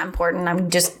not important. I'm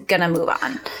just gonna move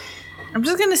on. I'm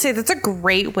just gonna say that's a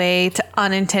great way to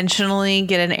unintentionally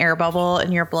get an air bubble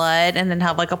in your blood and then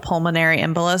have like a pulmonary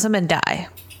embolism and die.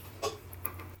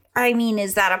 I mean,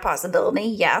 is that a possibility?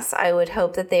 Yes, I would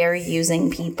hope that they are using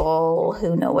people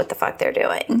who know what the fuck they're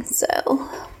doing. So,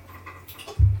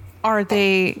 are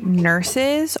they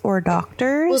nurses or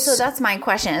doctors? Well, so that's my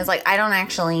question. Is like I don't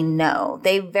actually know.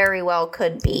 They very well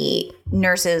could be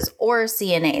nurses or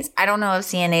CNAs. I don't know if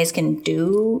CNAs can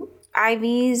do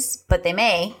IVs, but they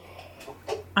may.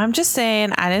 I'm just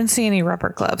saying, I didn't see any rubber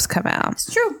gloves come out.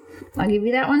 It's true. I'll give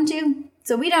you that one too.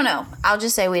 So we don't know. I'll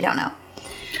just say we don't know.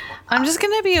 I'm just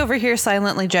going to be over here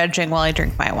silently judging while I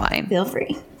drink my wine. Feel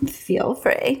free. Feel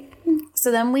free.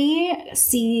 So then we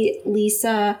see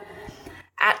Lisa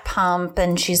at Pump,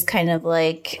 and she's kind of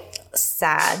like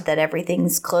sad that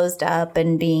everything's closed up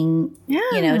and being,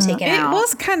 taken out. It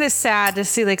was kind of sad to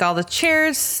see like all the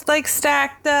chairs like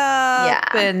stacked up.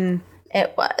 Yeah, and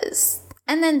it was.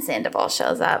 And then Sandoval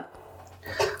shows up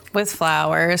with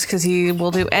flowers because he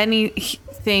will do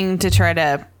anything to try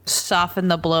to soften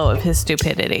the blow of his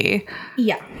stupidity.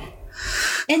 Yeah.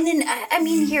 And then, I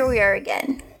mean, here we are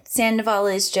again. Sandoval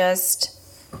is just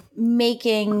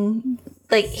making,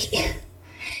 like,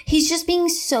 he's just being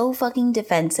so fucking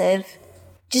defensive.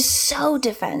 Just so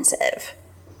defensive.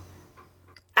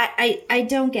 I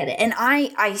don't get it. And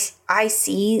I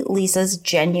see Lisa's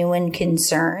genuine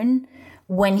concern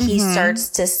when he starts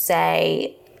to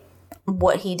say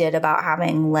what he did about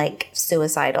having like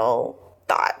suicidal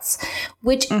thoughts,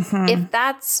 which if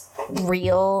that's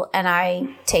real, and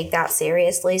I take that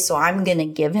seriously, so I'm going to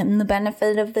give him the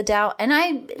benefit of the doubt. And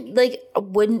I like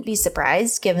wouldn't be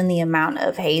surprised given the amount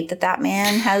of hate that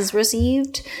man has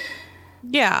received.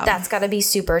 Yeah. That's got to be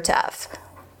super tough.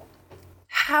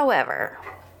 However,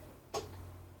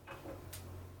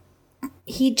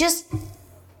 he just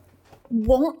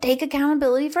won't take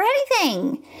accountability for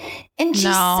anything. And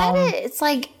she said it. It's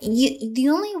like the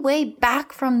only way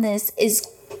back from this is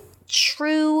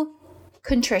true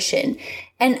contrition.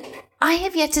 And I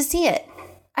have yet to see it.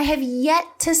 I have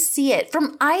yet to see it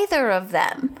from either of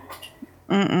them.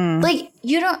 Like,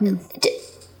 you don't...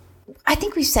 I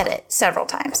think we've said it several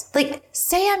times. Like,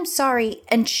 say I'm sorry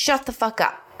and shut the fuck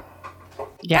up.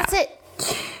 Yeah. That's it.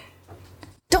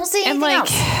 Don't say anything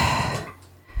else.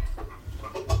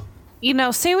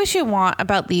 Say what you want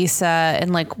about Lisa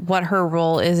and like what her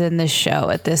role is in this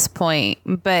show at this point,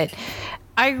 but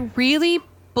I really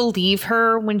believe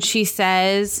her when she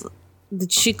says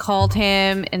that she called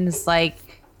him and is like,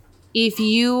 if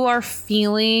you are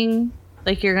feeling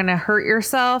like you're gonna hurt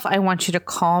yourself, I want you to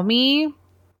call me.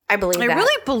 I believe that. I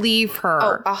really believe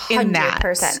her.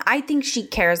 100%. I think she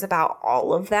cares about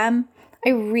all of them. I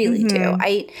really do.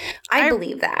 I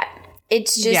believe that.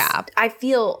 It's just, I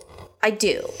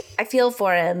do. I feel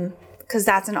for him because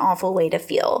that's an awful way to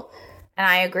feel. And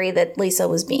I agree that Lisa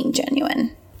was being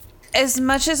genuine. As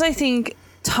much as I think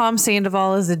Tom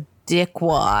Sandoval is a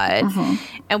dickwad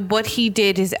and what he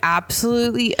did is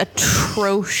absolutely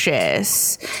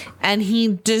atrocious and he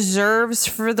deserves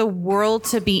for the world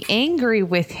to be angry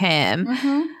with him,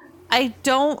 I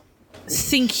don't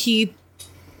think he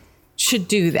should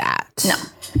do that. No.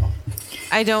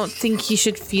 I don't think he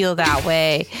should feel that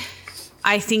way.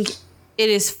 I think it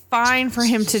is fine for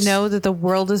him to know that the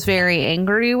world is very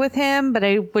angry with him, but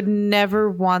I would never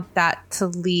want that to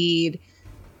lead.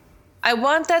 I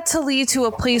want that to lead to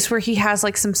a place where he has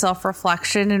like some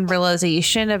self-reflection and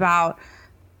realization about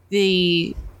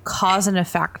the cause and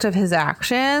effect of his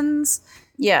actions.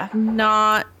 Yeah.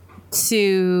 Not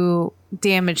to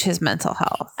damage his mental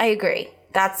health. I agree.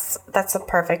 That's a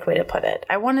perfect way to put it.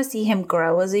 I want to see him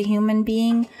grow as a human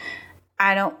being.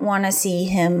 I don't want to see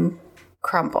him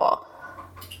crumble.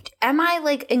 Am I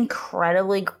like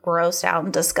incredibly grossed out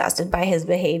and disgusted by his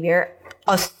behavior?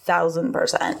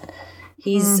 1,000%.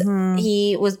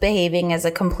 He was behaving as a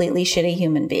completely shitty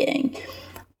human being.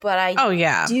 But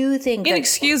I do think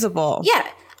inexcusable.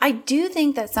 I do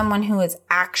think that someone who is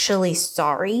actually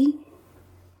sorry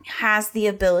has the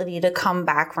ability to come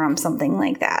back from something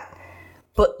like that.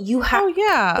 But you have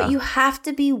but you have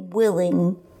to be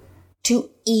willing to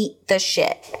eat the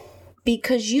shit.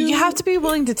 Because you have to be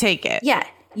willing to take it. Yeah.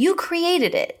 You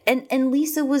created it. And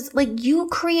Lisa was like, you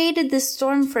created this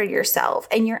storm for yourself.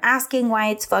 And you're asking why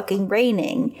it's fucking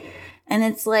raining. And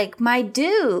it's like, my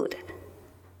dude.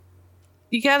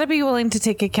 You got to be willing to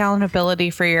take accountability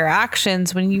for your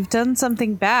actions when you've done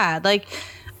something bad. Like,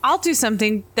 I'll do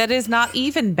something that is not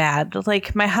even bad.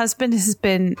 Like, my husband has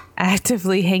been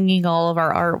actively hanging all of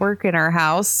our artwork in our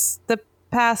house the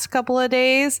past couple of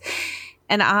days.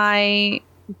 And I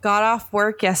got off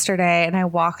work yesterday and I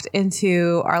walked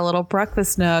into our little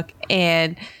breakfast nook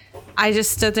and I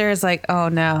just stood there as like, oh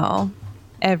no,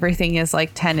 everything is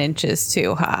like 10 inches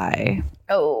too high.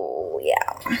 Oh,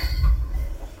 yeah.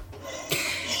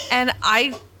 And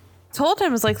I told him,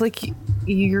 I was like,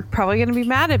 you're probably going to be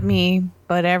mad at me,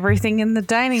 but everything in the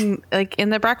dining, like in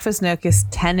the breakfast nook is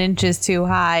 10 inches too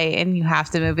high and you have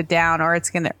to move it down or it's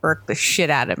going to irk the shit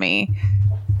out of me.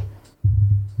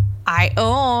 I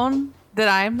own that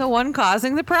I'm the one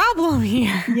causing the problem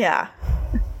here. Yeah.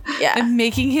 Yeah. I'm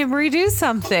making him redo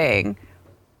something.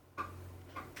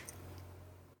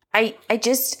 I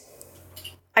just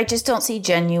don't see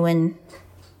genuine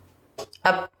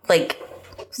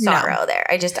sorrow there.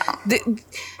 I just don't.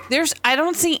 I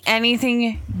don't see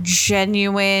anything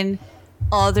genuine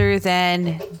other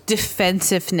than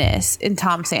defensiveness in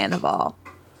Tom Sandoval.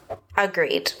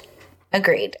 Agreed.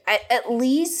 At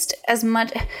least as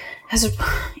much as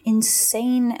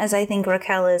insane as I think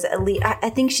Raquel is, at least I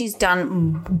think she's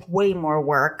done way more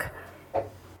work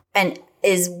and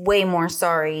is way more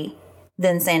sorry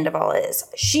than Sandoval is.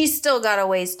 She's still got a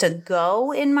ways to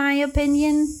go, in my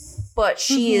opinion, but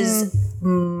she is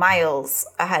miles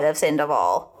ahead of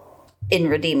Sandoval in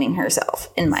redeeming herself,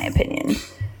 in my opinion.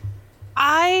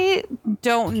 I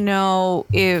don't know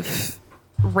if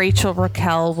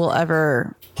Raquel will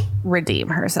ever redeem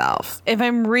herself. If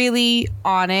I'm really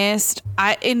honest,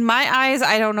 in my eyes,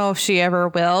 I don't know if she ever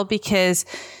will, because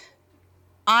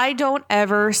I don't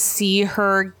ever see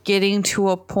her getting to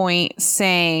a point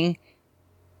saying,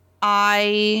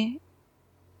 I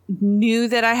knew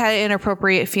that I had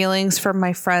inappropriate feelings for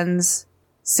my friend's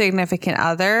significant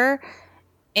other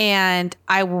and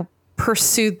I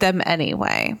pursued them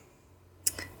anyway.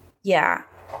 Yeah.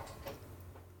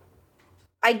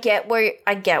 I get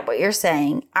what you're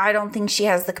saying. I don't think she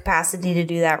has the capacity to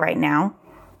do that right now.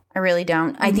 I really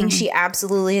don't. I think she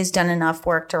absolutely has done enough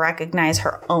work to recognize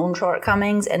her own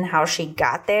shortcomings and how she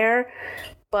got there.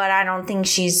 But I don't think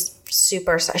she's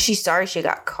she's sorry she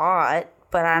got caught,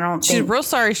 but I don't think... She's real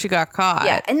sorry she got caught.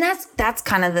 Yeah, and that's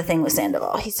kind of the thing with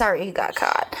Sandoval. He's sorry he got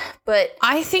caught. But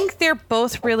I think they're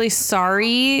both really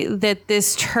sorry that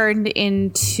this turned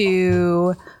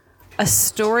into a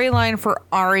storyline for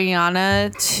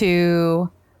Ariana to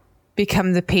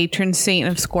become the patron saint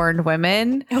of scorned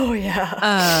women. Oh,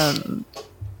 yeah.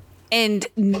 And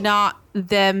not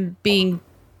them being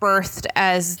birthed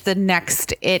as the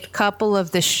next it couple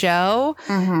of the show.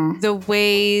 The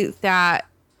way that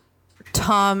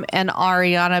Tom and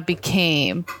Ariana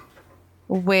became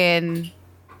when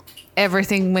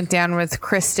everything went down with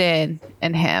Kristen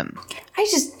and him.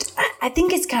 I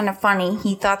think it's kind of funny.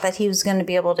 He thought that he was going to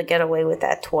be able to get away with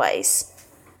that twice.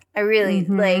 I really,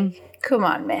 come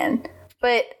on, man.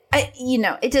 But,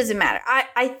 it doesn't matter.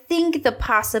 I think the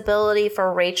possibility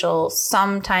for Rachel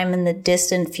sometime in the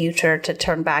distant future to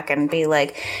turn back and be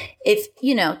like, if,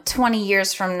 20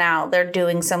 years from now, they're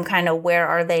doing some kind of Where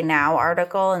Are They Now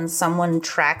article and someone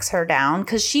tracks her down,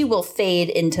 because she will fade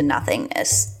into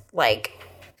nothingness. Like,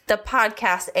 the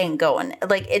podcast ain't going.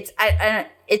 Like,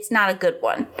 it's not a good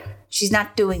one. She's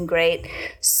not doing great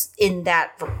in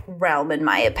that realm, in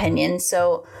my opinion.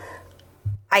 So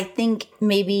I think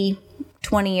maybe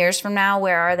 20 years from now,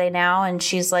 where are they now? And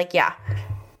she's like, yeah,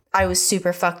 I was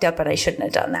super fucked up, but I shouldn't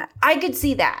have done that. I could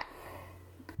see that.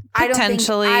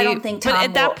 Potentially. I don't think Tom but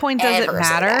at that point, does it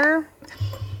matter?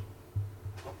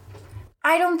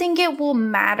 I don't think it will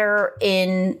matter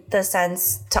in the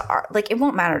sense it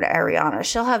won't matter to Ariana.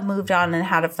 She'll have moved on and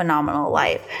had a phenomenal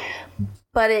life.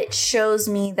 But it shows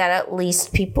me that at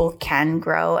least people can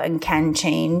grow and can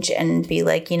change and be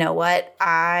like, you know what?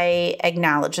 I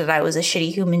acknowledge that I was a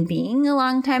shitty human being a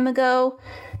long time ago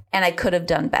and I could have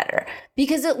done better.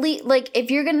 Because at least, if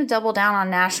you're going to double down on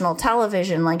national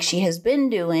television like she has been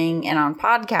doing and on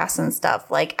podcasts and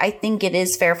stuff, I think it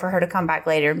is fair for her to come back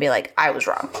later and be like, I was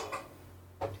wrong.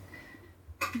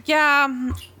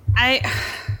 Yeah,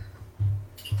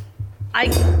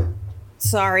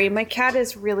 Sorry, my cat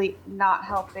is really not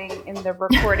helping in the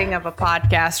recording of a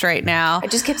podcast right now. I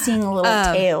just kept seeing a little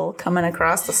tail coming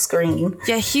across the screen.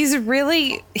 Yeah, he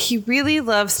really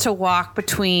loves to walk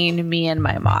between me and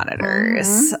my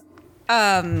monitors.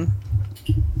 I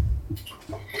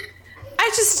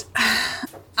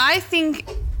think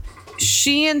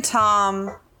she and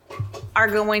Tom are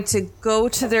going to go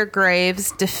to their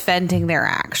graves defending their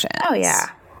actions. Oh,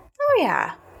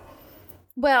 yeah.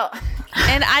 Well,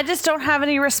 and I just don't have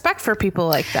any respect for people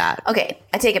like that. Okay,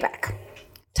 I take it back.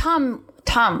 Tom,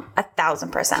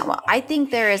 1,000%. Well, I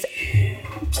think there is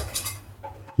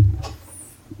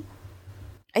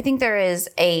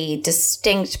a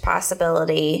distinct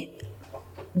possibility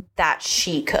that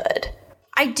she could.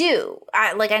 I do.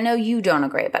 I know you don't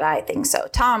agree, but I think so.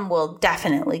 Tom will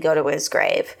definitely go to his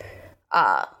grave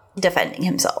defending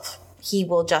himself. He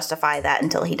will justify that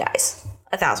until he dies.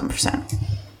 1,000%.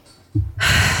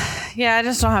 Yeah, I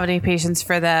just don't have any patience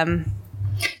for them.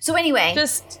 So anyway,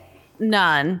 just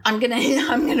none. I'm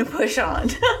gonna push on.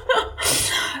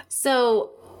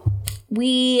 So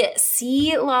we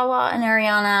see Lala and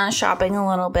Ariana shopping a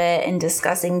little bit and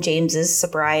discussing James's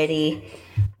sobriety.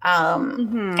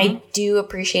 I do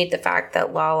appreciate the fact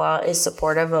that Lala is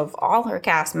supportive of all her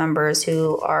cast members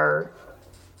who are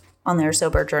on their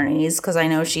sober journeys, because I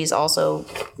know she's also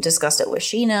discussed it with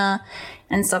Scheana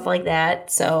and stuff like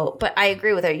that. So, but I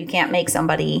agree with her. You can't make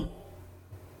somebody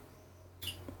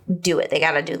do it. They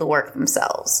got to do the work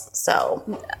themselves.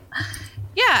 So,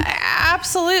 yeah,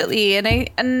 absolutely.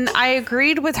 And I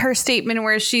agreed with her statement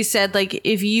where she said, like,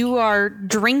 if you are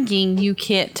drinking, you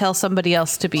can't tell somebody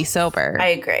else to be sober. I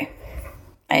agree.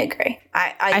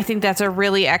 I think that's a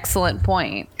really excellent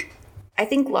point. I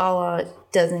think Lala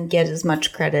doesn't get as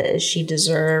much credit as she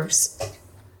deserves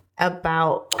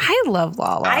about... I love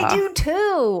Lala. I do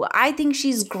too. I think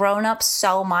she's grown up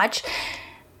so much.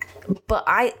 But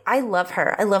I love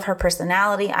her. I love her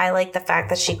personality. I like the fact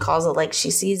that she calls it like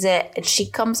she sees it. And she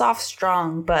comes off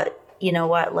strong, but you know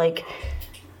what? Like,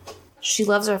 she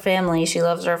loves her family. She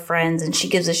loves her friends. And she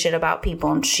gives a shit about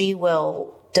people. And she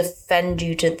will defend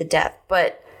you to the death.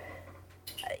 But,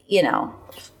 you know,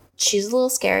 she's a little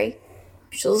scary.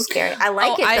 I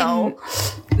like it, though.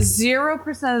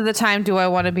 0% of the time do I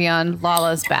want to be on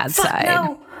Lala's bad side.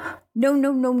 No.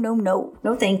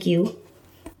 No, thank you.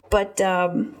 But,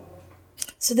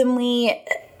 so then we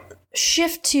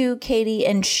shift to Katie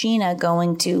and Scheana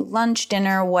going to lunch,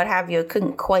 dinner, what have you. I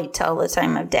couldn't quite tell the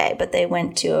time of day, but they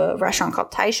went to a restaurant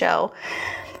called Taisho.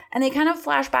 And they kind of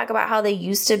flash back about how they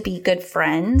used to be good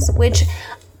friends, which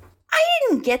I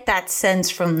didn't get that sense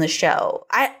from the show.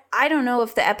 I don't know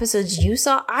if the episodes you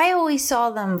saw, I always saw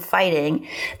them fighting.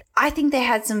 I think they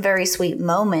had some very sweet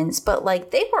moments, but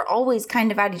like they were always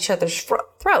kind of at each other's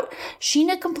throat.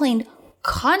 Scheana complained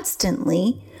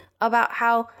constantly about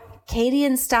how Katie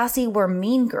and Stassi were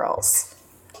mean girls.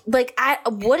 Like,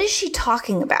 what is she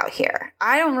talking about here?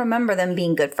 I don't remember them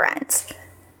being good friends.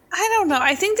 I don't know.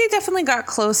 I think they definitely got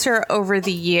closer over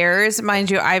the years. Mind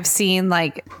you, I've seen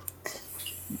like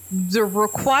the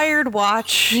required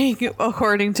watching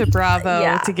according to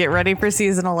Bravo to get ready for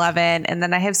season 11. And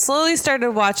then I have slowly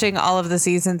started watching all of the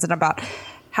seasons and about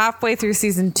halfway through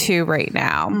season 2 right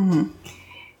now. Mm-hmm.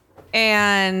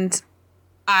 And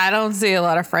I don't see a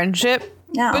lot of friendship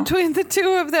between the two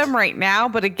of them right now.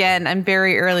 But again, I'm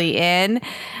very early in.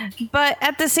 But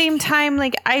at the same time,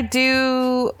 like I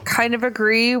do kind of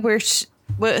agree with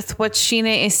what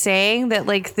Scheana is saying, that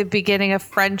like the beginning of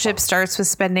friendship starts with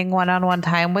spending one-on-one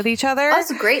time with each other.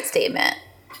 That's a great statement.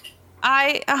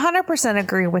 I 100%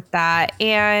 agree with that.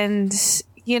 And,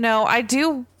 you know, I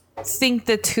do think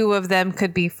the two of them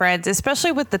could be friends,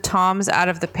 especially with the Toms out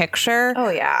of the picture. Oh,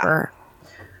 yeah. For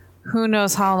who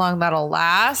knows how long that'll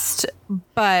last.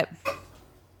 But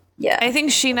yeah, I think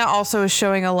Scheana also is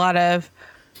showing a lot of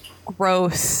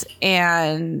growth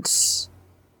and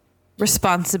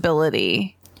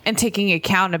responsibility and taking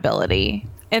accountability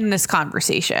in this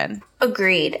conversation.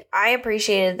 Agreed. I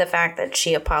appreciated the fact that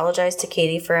she apologized to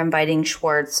Katie for inviting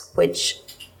Schwartz, which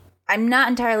I'm not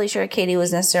entirely sure Katie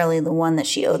was necessarily the one that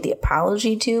she owed the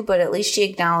apology to, but at least she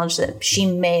acknowledged that she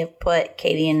may have put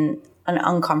Katie in an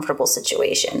uncomfortable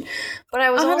situation. But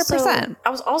I was 100%.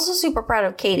 also super proud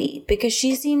of Katie because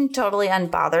she seemed totally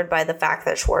unbothered by the fact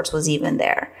that Schwartz was even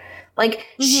there. Like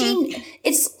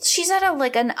she's at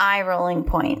an eye rolling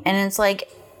point, and it's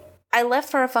like, I left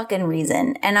for a fucking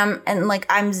reason, and I'm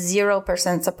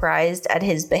 0% surprised at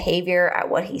his behavior, at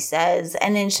what he says,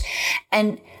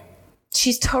 and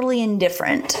she's totally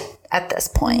indifferent at this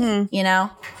point, you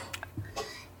know?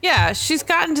 Yeah, she's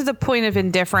gotten to the point of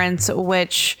indifference,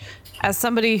 which as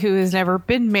somebody who has never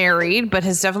been married but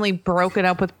has definitely broken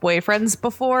up with boyfriends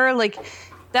before, like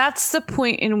that's the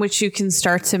point in which you can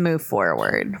start to move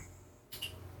forward.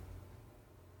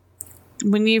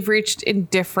 When you've reached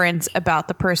indifference about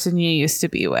the person you used to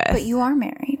be with. But you are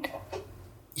married.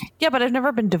 Yeah, but I've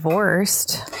never been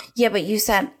divorced. Yeah, but you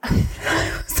said,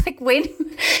 I was like, wait,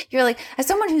 you're like, as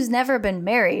someone who's never been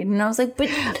married. And I was like, but.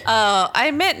 Oh, I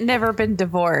meant never been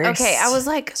divorced. Okay, I was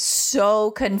like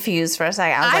so confused for a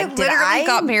second. I was like, literally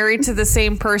got married to the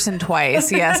same person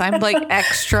twice. Yes, I'm like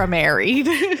extra married.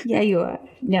 Yeah, you are.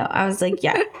 No, I was like,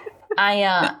 yeah.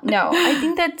 No,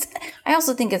 I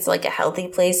also think it's like a healthy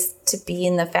place to be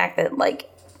in the fact that like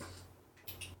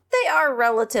they are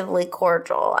relatively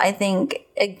cordial. I think,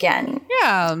 again,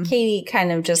 yeah, Katie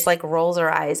kind of just like rolls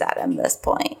her eyes at him at this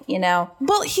point, you know?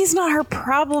 Well, he's not her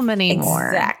problem anymore.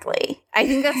 Exactly. I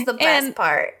think that's the best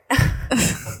part.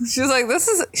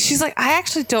 She's like, I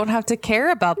actually don't have to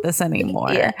care about this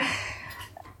anymore. Yeah.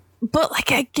 But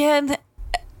like, again,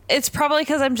 it's probably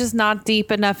because I'm just not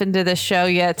deep enough into the show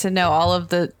yet to know all of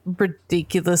the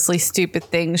ridiculously stupid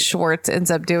things Schwartz ends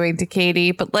up doing to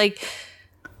Katie. But like,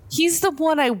 he's the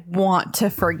one I want to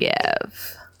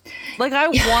forgive. Like, I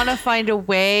want to find a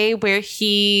way where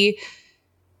he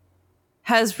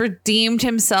has redeemed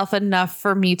himself enough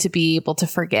for me to be able to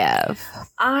forgive.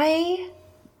 I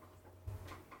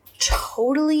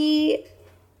totally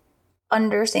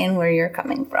understand where you're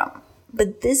coming from.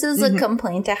 But this is a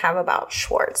complaint to have about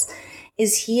Schwartz,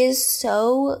 is he is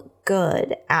so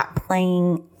good at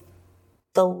playing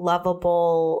the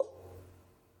lovable,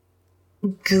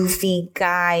 goofy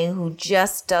guy who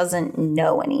just doesn't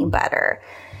know any better.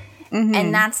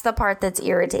 And that's the part that's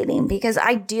irritating, because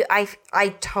I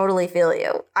totally feel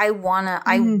you. I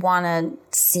wanna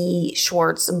see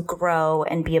Schwartz grow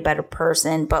and be a better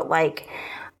person, but like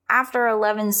after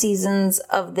 11 seasons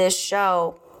of this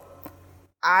show,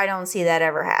 I don't see that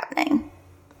ever happening.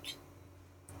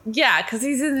 Yeah, because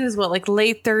he's in his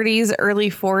late 30s,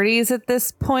 early 40s at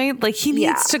this point. Like, he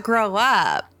needs to grow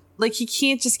up. Like, he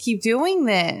can't just keep doing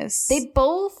this. The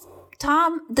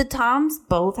Toms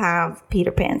both have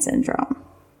Peter Pan syndrome.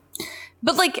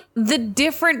 But like the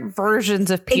different versions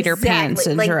of Peter Pan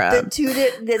syndrome. Like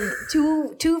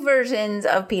the two versions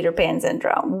of Peter Pan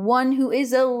syndrome. One who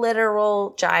is a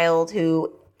literal child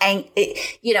who,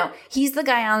 you know, he's the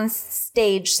guy on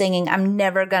stage singing, "I'm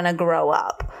never gonna grow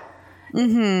up."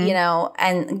 You know,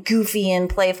 and goofy and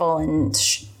playful, and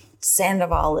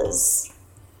Sandoval is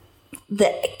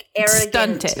the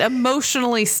arrogant,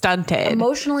 emotionally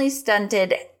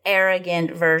stunted,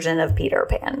 arrogant version of Peter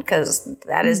Pan, because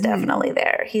that is definitely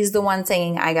there. He's the one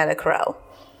singing "I Got a Crow."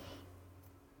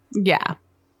 Yeah.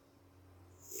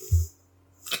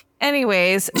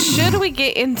 Anyways, should we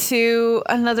get into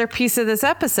another piece of this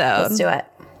episode? Let's do it.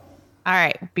 All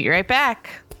right, be right back.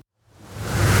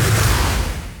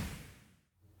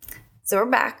 So we're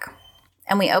back,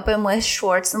 and we open with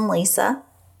Schwartz and Lisa.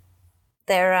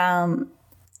 They're at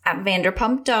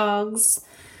Vanderpump Dogs.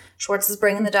 Schwartz is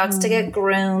bringing the dogs to get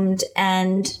groomed,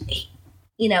 and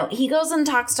you know, he goes and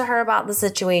talks to her about the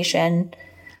situation.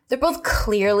 They're both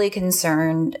clearly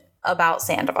concerned about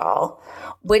Sandoval,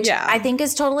 which I think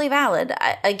is totally valid.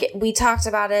 We talked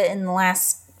about it in the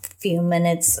last few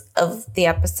minutes of the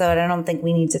episode. I don't think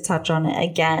we need to touch on it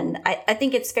again. I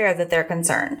think it's fair that they're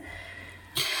concerned.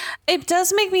 It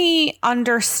does make me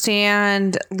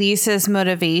understand Lisa's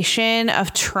motivation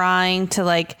of trying to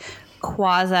like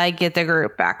quasi get the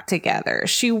group back together.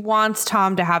 She wants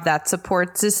Tom to have that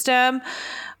support system,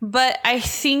 but I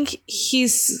think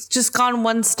he's just gone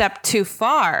one step too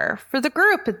far for the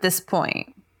group at this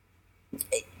point.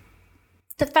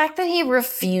 The fact that he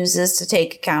refuses to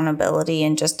take accountability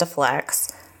and just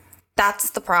deflects, that's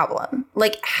the problem.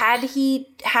 Like, had he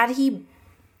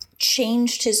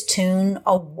changed his tune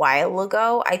a while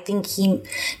ago, I think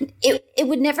it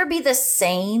would never be the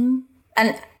same.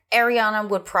 And Ariana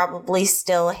would probably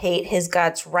still hate his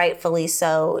guts, rightfully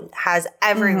so, has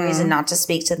every reason not to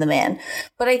speak to the man.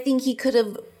 But I think he could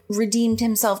have redeemed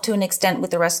himself to an extent with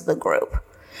the rest of the group.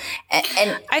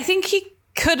 And I think he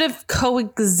could have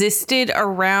coexisted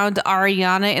around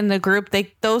Ariana in the group.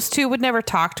 Those two would never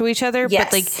talk to each other,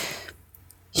 but like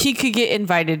he could get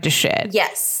invited to shit.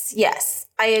 Yes.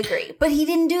 I agree. But he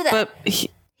didn't do that. But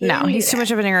he's too much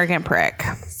of an arrogant prick.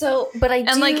 So, but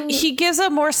he gives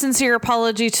a more sincere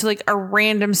apology to like a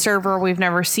random server we've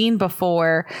never seen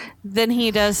before than he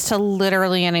does to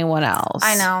literally anyone else.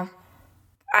 I know.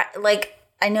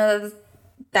 I know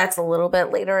that's a little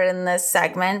bit later in this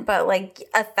segment, but like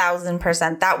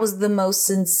 1,000%, that was the most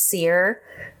sincere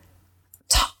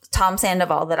Tom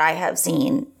Sandoval that I have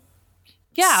seen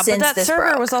Yeah, but that this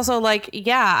server broke. was also like,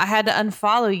 yeah, I had to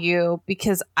unfollow you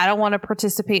because I don't want to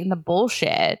participate in the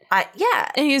bullshit.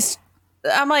 Yeah. And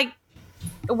I'm like,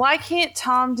 why can't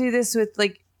Tom do this with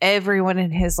like everyone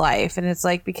in his life? And it's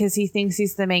like, because he thinks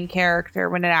he's the main character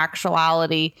when in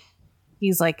actuality,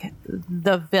 he's like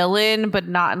the villain, but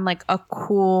not in like a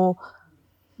cool,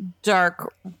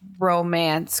 dark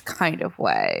romance kind of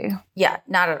way. Yeah,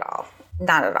 not at all.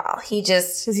 Not at all. He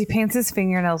just... Because he paints his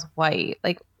fingernails white.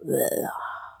 Like, ugh.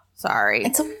 Sorry.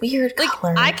 It's a weird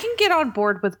color. I can get on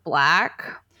board with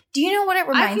black. Do you know what it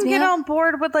reminds me of? I can get on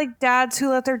board with like dads who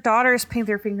let their daughters paint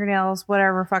their fingernails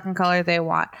whatever fucking color they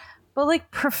want. But like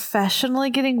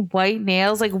professionally getting white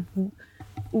nails, like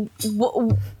what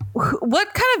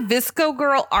kind of visco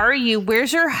girl are you?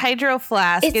 Where's your hydro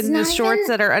flask in the shorts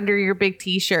that are under your big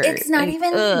t-shirt? It's not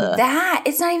even that.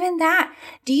 It's not even that.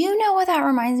 Do you know what that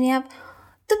reminds me of?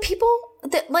 The people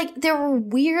that like there were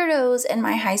weirdos in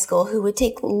my high school who would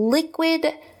take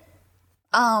liquid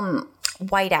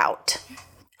whiteout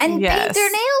and paint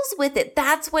their nails with it.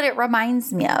 That's what it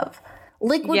reminds me of.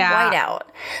 Liquid whiteout.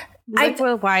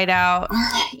 Liquid whiteout.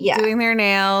 Yeah. Doing their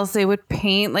nails. They would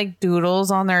paint like doodles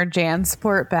on their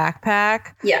JanSport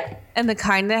backpack. Yeah. And the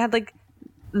kind that had like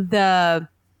the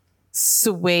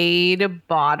suede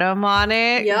bottom on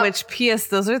it. Yep. Which, P.S.,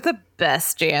 those are the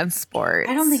best JanSports.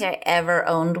 I don't think I ever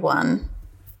owned one.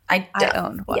 I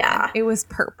owned one. Yeah. It was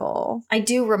purple. I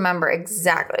do remember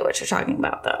exactly what you're talking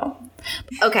about, though.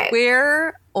 Okay.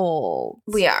 We're old.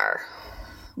 We are.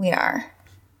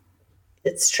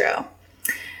 It's true.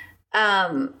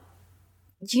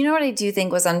 Do you know what I do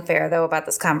think was unfair, though, about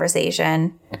this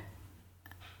conversation?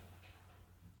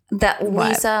 That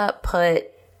Lisa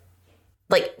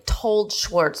told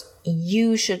Schwartz,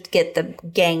 you should get the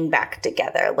gang back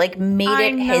together. Like, made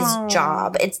it his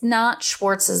job. It's not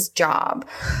Schwartz's job.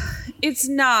 It's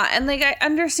not. And, like, I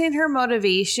understand her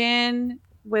motivation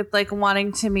with, like,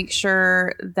 wanting to make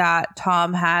sure that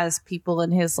Tom has people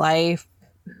in his life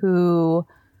who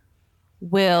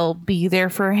will be there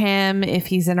for him if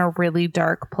he's in a really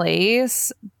dark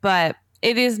place. But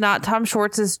it is not Tom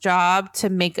Schwartz's job to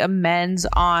make amends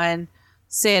on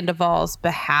Sandoval's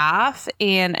behalf.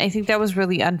 And I think that was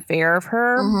really unfair of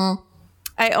her. Mm-hmm.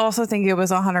 I also think it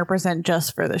was 100%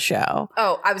 just for the show.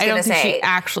 Oh, I was going to say. She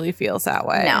actually feels that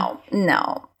way.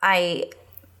 No.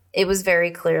 It was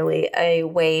very clearly a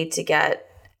way to get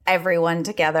everyone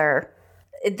together.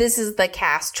 This is the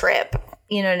cast trip.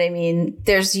 You know what I mean?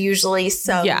 There's usually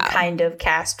some kind of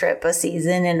cast trip a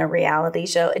season in a reality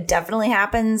show. It definitely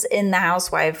happens in the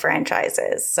Housewife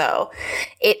franchises. So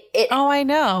oh, I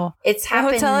know. It's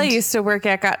happened. The hotel I used to work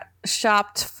at got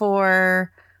shopped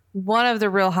for one of the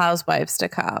Real Housewives to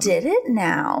come. Did it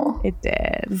now? It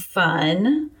did.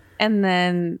 Fun. And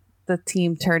then the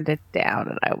team turned it down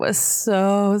and I was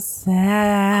so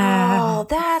sad. Oh,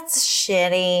 that's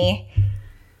shitty.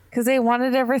 Because they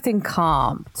wanted everything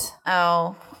comped.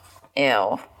 Oh,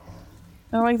 ew.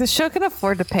 I'm like, the show can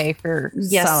afford to pay for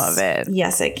some of it.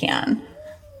 Yes, it can.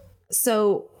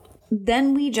 So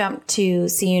then we jump to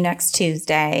see you next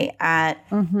Tuesday at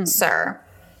Sir.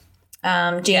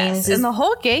 James and the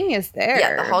whole gang is there.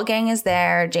 Yeah, the whole gang is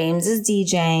there. James is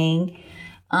DJing.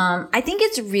 I think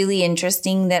it's really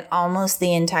interesting that almost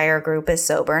the entire group is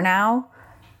sober now.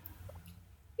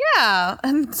 Yeah,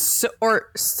 and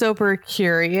sober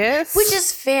curious. Which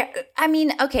is fair. I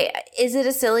mean, okay, is it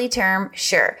a silly term?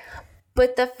 Sure.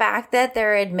 But the fact that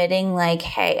they're admitting, like,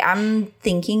 hey, I'm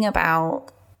thinking about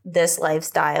this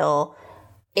lifestyle.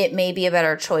 It may be a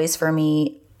better choice for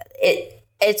me.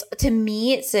 It's to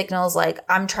me, it signals like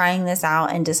I'm trying this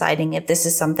out and deciding if this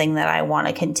is something that I want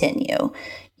to continue,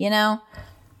 you know?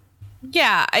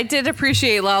 Yeah, I did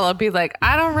appreciate Lala be like,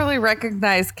 I don't really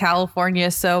recognize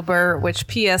California sober, which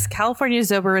P.S. California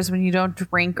sober is when you don't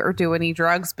drink or do any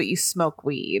drugs, but you smoke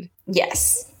weed.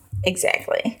 Yes,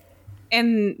 exactly.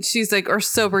 And she's like, or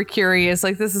sober curious,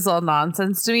 like this is all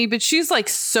nonsense to me, but she's like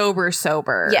sober.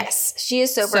 Yes, she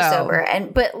is sober.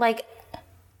 But like,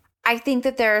 I think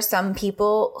that there are some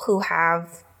people who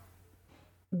have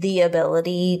the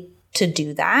ability to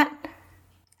do that,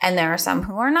 and there are some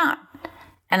who are not.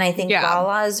 And I think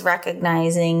Lala is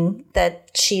recognizing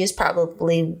that she is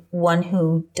probably one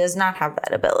who does not have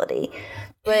that ability.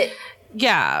 But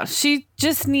yeah, she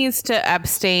just needs to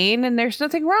abstain, and there's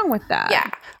nothing wrong with that. Yeah,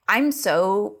 I'm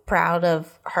so proud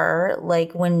of her.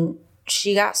 Like, when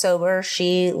she got sober,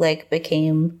 she like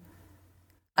became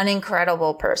an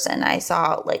incredible person. I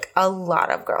saw like a lot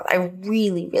of growth. I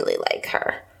really, really like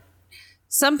her.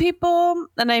 Some people,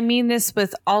 and I mean this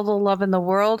with all the love in the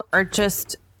world, are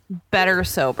just better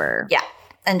sober. Yeah,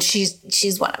 and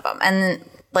she's one of them, and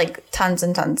like tons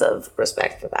and tons of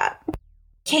respect for that.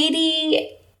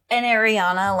 Katie and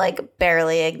Ariana like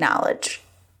barely acknowledge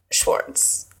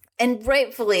Schwartz, and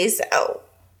rightfully so.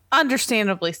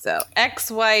 Understandably so.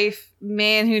 Ex-wife,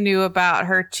 man who knew about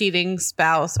her cheating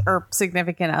spouse or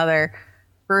significant other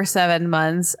for 7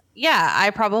 months. Yeah,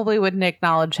 I probably wouldn't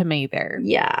acknowledge him either.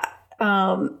 Yeah.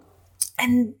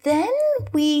 And then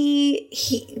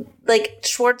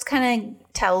Schwartz kind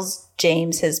of tells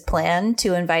James his plan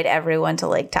to invite everyone to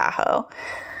Lake Tahoe,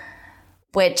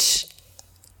 which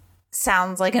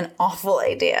sounds like an awful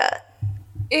idea.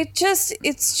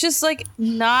 It's just like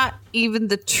not even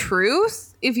the truth.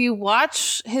 If you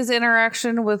watch his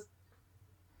interaction with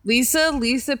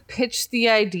Lisa pitched the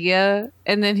idea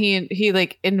and then he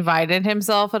like invited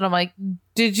himself, and I'm like,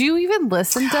 did you even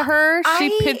listen to her?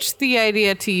 She pitched the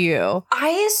idea to you. I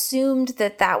assumed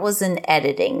that was an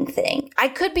editing thing. I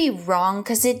could be wrong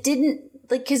because it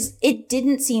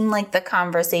didn't seem like the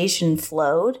conversation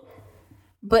flowed,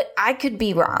 but I could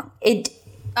be wrong.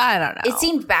 I don't know. It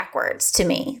seemed backwards to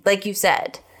me, like you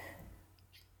said.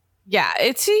 Yeah,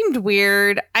 it seemed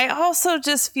weird. I also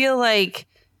just feel like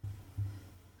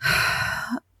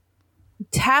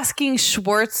tasking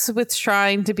Schwartz with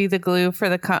trying to be the glue for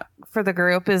the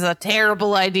group is a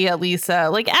terrible idea, Lisa.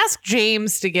 Like, ask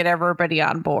James to get everybody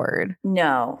on board.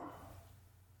 No.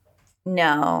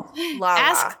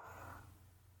 Lala.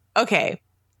 Okay.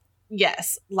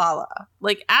 Yes, Lala.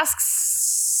 Like, ask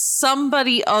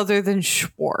somebody other than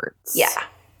Schwartz. Yeah.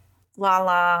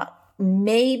 Lala.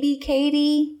 Maybe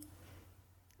Katie.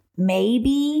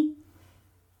 Maybe.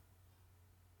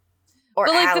 Or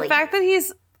but like Allie. the fact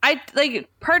that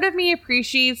part of me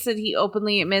appreciates that he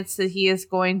openly admits that he is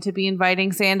going to be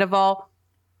inviting Sandoval.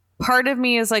 Part of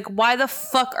me is like, why the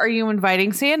fuck are you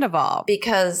inviting Sandoval?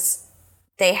 Because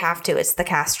they have to. It's the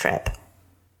cast trip.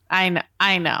 I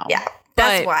know. Yeah,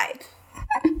 that's why.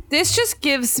 This just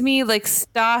gives me like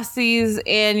Stassi's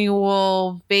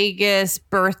annual Vegas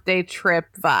birthday trip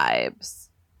vibes.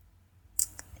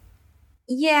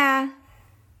 Yeah.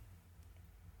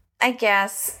 I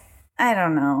guess. I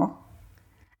don't know.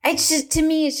 It's just, to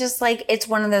me, it's just like, it's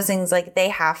one of those things like they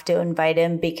have to invite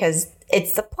him because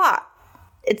it's the plot.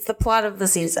 It's the plot of the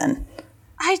season.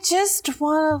 I just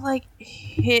want to like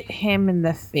hit him in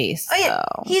the face. Oh yeah,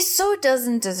 he so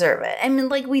doesn't deserve it. I mean,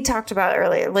 like we talked about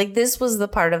earlier, like this was the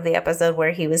part of the episode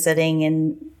where he was sitting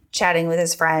and chatting with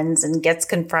his friends and gets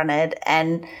confronted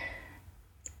and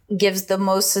gives the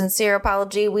most sincere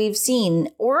apology we've seen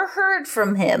or heard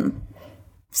from him.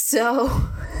 So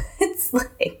it's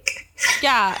like,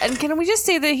 yeah. And can we just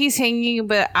say that he's hanging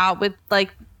out with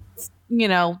like, you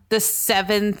know, the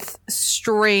 7th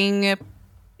string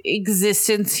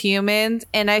existence humans?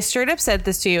 And I straight up said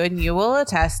this to you, and you will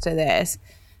attest to this,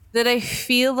 that I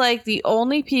feel like the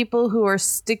only people who are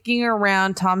sticking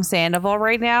around Tom Sandoval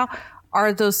right now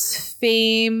are those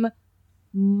fame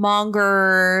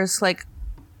mongers, like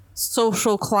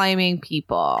social climbing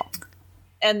people.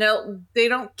 And they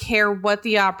don't care what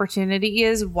the opportunity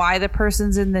is, why the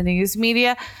person's in the news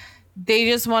media. They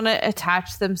just want to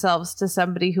attach themselves to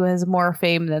somebody who has more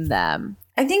fame than them.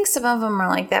 I think some of them are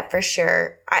like that for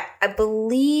sure. I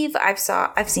believe I've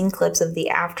seen clips of the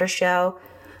after show,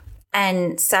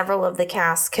 and several of the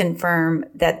cast confirm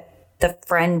that the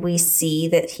friend we see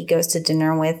that he goes to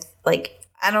dinner with, like,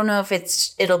 I don't know if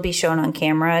it'll be shown on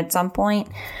camera at some point,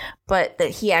 but that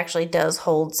he actually does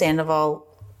hold Sandoval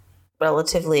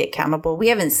relatively accountable. We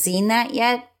haven't seen that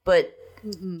yet, but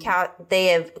they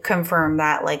have confirmed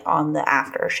that like on the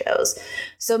after shows.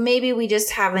 So maybe we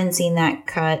just haven't seen that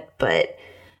cut, but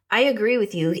I agree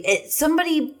with you.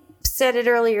 Somebody said it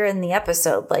earlier in the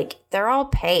episode, like they're all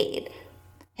paid.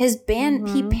 His band,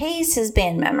 he pays his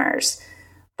band members.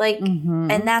 Like,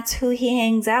 and that's who he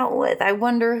hangs out with. I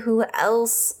wonder who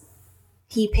else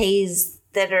he pays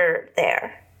that are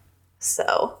there.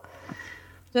 So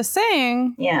just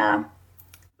saying. Yeah.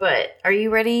 But are you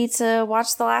ready to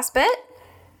watch the last bit?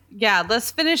 Yeah,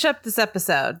 let's finish up this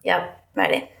episode. Yep,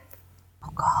 ready.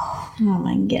 Oh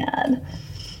my God.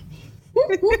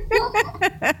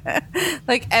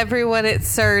 Like everyone at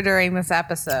SUR during this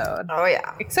episode. Oh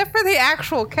yeah. Except for the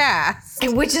actual cast.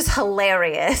 Which is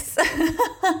hilarious.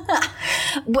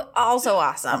 But also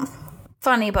awesome.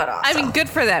 Funny but awesome. I mean, good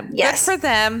for them. Yes. Good for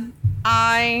them.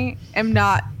 I am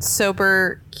not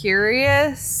sober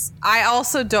curious. I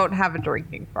also don't have a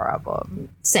drinking problem.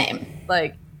 Same.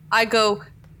 Like, I go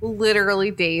literally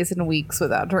days and weeks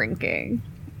without drinking.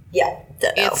 Yeah.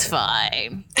 It's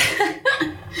fine.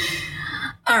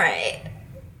 All right.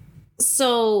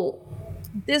 So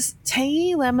this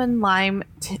tangy lemon lime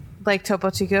like Topo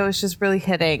Chico is just really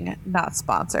hitting. Not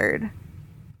sponsored.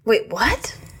 Wait,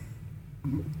 what?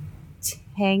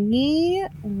 tangy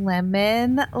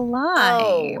lemon lime.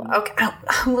 Oh, okay. I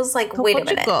was like, wait a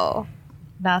minute.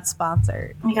 Not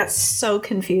sponsored. I got so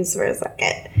confused for a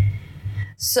second.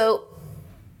 So,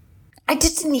 I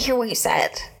just didn't hear what you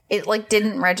said. It, like,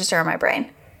 didn't register in my brain.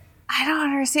 I don't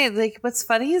understand. Like, what's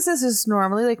funny is this is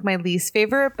normally, like, my least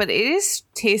favorite, but it is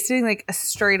tasting like a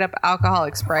straight-up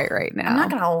alcoholic Sprite right now. I'm not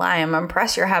going to lie. I'm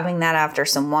impressed you're having that after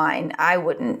some wine. I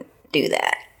wouldn't do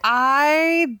that.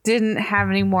 I didn't have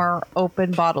any more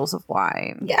open bottles of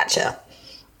wine. Gotcha.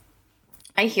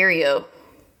 I hear you.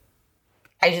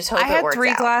 I just hope I it had works 3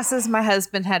 out. glasses. My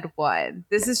husband had 1.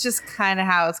 This is just kind of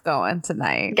how it's going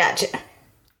tonight. Gotcha.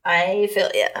 I feel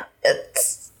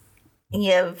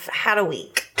you've had a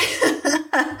week.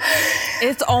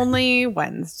 It's only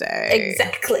Wednesday.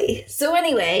 Exactly. So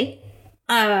anyway,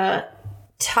 Tom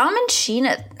and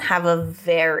Scheana have a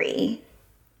very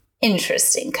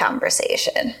interesting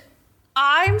conversation.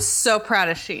 I'm so proud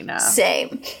of Scheana.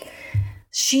 Same.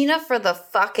 Scheana for the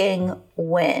fucking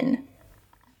win.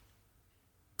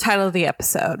 Title of the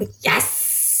episode.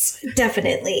 Yes,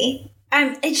 definitely.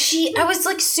 And I was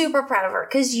like super proud of her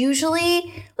because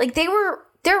usually, like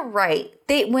they're right.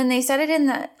 When they said it in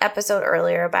the episode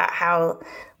earlier about how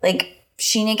like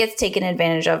Scheana gets taken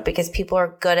advantage of because people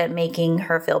are good at making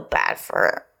her feel bad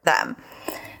for them.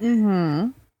 Mm-hmm.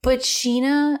 But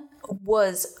Scheana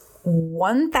was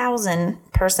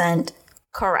 1000%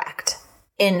 correct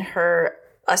in her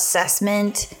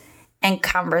assessment and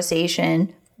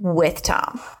conversation with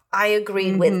Tom. I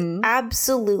agreed with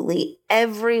absolutely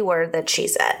every word that she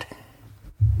said.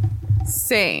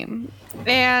 Same.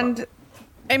 And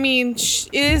I mean, it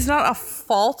is not a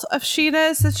fault of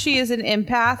Scheana's that she is an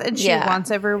empath and she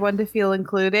wants everyone to feel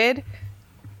included.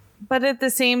 But at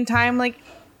the same time, like,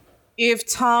 if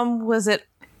Tom was at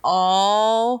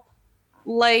all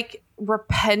like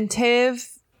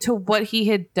repentive to what he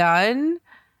had done,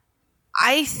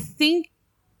 I think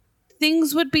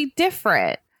things would be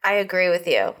different. I agree with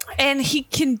you. And he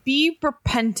can be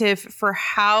repentive for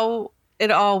how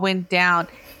it all went down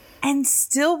and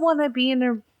still want to be in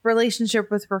a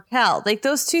relationship with Raquel. Like,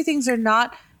 those two things are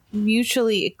not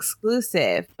mutually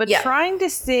exclusive. But trying to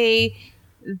say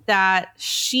that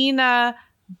Scheana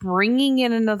bringing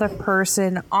in another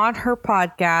person on her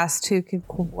podcast who can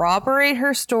corroborate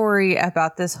her story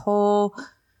about this whole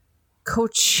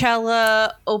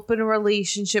Coachella open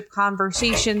relationship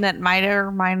conversation that might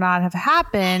or might not have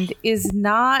happened is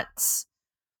not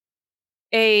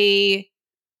a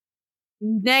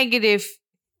negative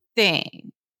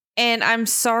thing. And I'm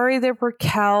sorry that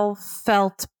Raquel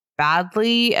felt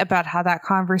badly about how that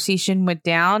conversation went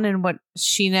down and what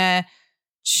Scheana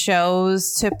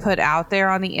chose to put out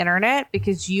there on the internet,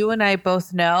 because you and I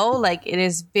both know, like, it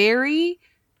is very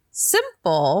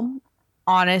simple,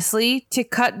 honestly, to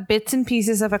cut bits and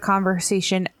pieces of a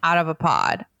conversation out of a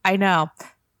pod. I know.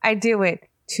 I do it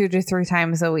 2 to 3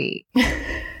 times a week.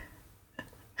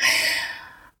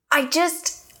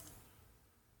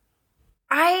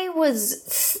 I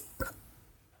was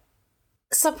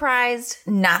surprised,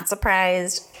 not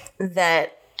surprised,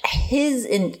 that his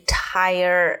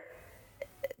entire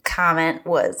comment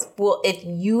was, well, if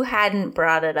you hadn't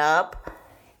brought it up,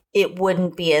 it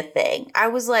wouldn't be a thing. I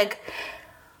was like,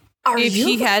 if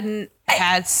he hadn't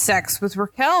had sex with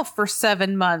Raquel for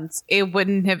 7 months, it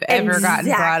wouldn't have ever gotten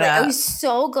brought up. I was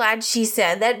so glad she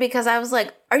said that, because I was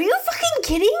like, are you fucking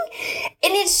kidding?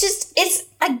 And it's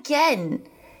again,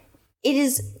 it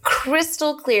is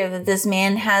crystal clear that this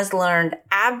man has learned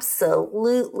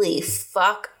absolutely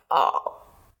fuck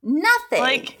all. Nothing.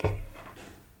 Like,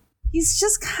 he's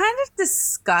just kind of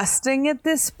disgusting at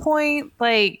this point.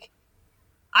 Like,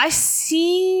 I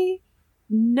see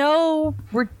no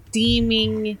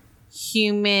redeeming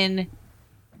human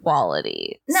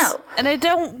qualities. No. And I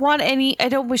don't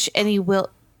wish any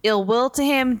ill will to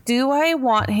him. Do I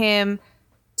want him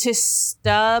to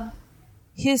stub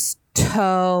his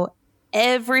toe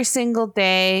every single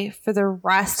day for the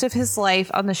rest of his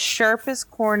life on the sharpest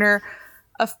corner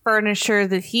of furniture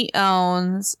that he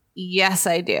owns? Yes,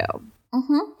 I do.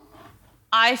 Mm-hmm.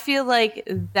 I feel like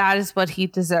that is what he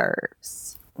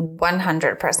deserves.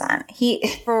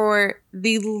 100%. For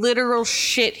the literal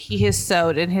shit he has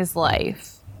sowed in his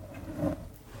life.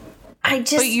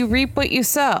 But you reap what you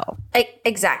sow.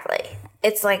 Exactly.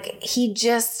 It's like he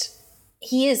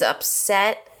is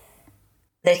upset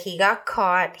that he got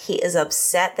caught. He is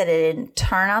upset that it didn't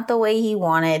turn out the way he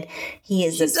wanted.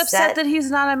 He's upset that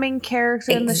he's not a main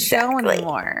character in the show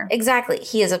anymore. Exactly.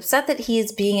 He is upset that he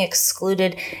is being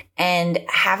excluded and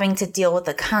having to deal with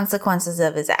the consequences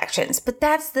of his actions. But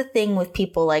that's the thing with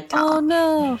people like Tom. Oh,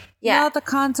 no. Yeah. Not the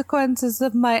consequences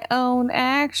of my own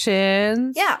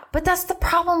actions. Yeah, but that's the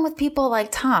problem with people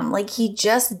like Tom. Like, he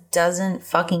just doesn't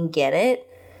fucking get it.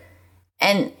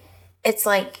 And it's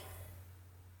like,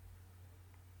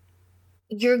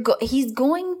 he's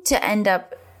going to end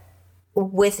up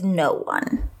with no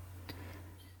one.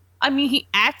 I mean, he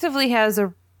actively has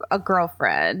a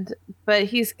girlfriend, but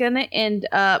he's going to end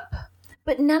up.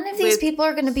 But none of these people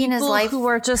are going to be in his life who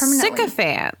are just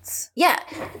sycophants. Yeah,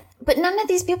 but none of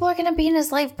these people are going to be in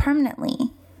his life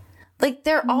permanently. Like,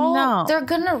 they're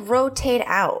going to rotate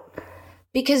out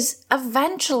because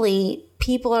eventually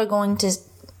people are going to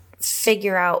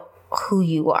figure out who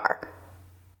you are.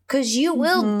 Because you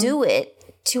will do it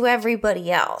to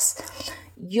everybody else.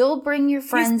 You'll bring your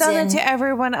friends in. He's done it to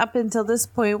everyone up until this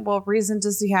point. What reason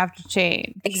does he have to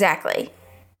change? Exactly.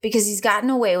 Because he's gotten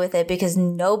away with it because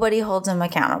nobody holds him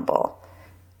accountable.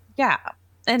 Yeah.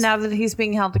 And now that he's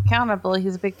being held accountable,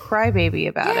 he's a big crybaby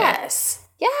about it.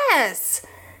 Yes.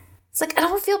 It's like, I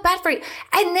don't feel bad for you.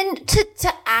 And then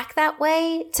to act that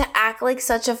way, to act like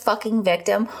such a fucking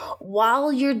victim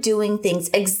while you're doing things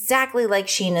exactly like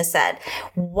Scheana said.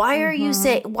 Why are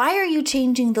you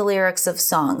changing the lyrics of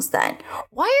songs then?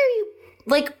 Why are you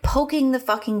like poking the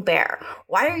fucking bear?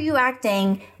 Why are you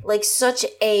acting like such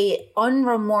a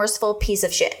unremorseful piece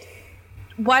of shit?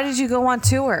 Why did you go on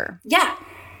tour? Yeah.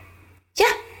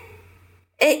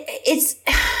 It's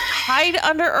hide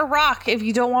under a rock if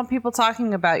you don't want people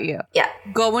talking about you. Yeah.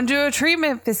 Go into a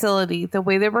treatment facility the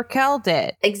way that Raquel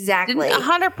did. Exactly. Didn't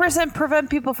 100%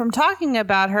 prevent people from talking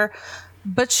about her,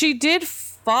 but she did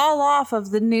fall off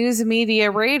of the news media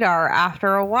radar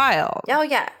after a while. Oh,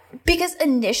 yeah. Because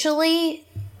initially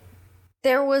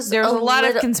there was a lot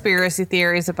of conspiracy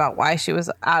theories about why she was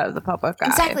out of the public eye.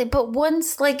 Exactly. But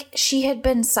once like she had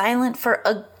been silent for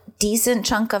a decent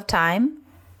chunk of time,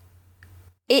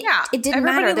 it didn't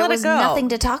matter. There was nothing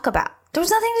to talk about.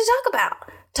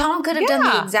 Tom could have done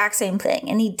the exact same thing,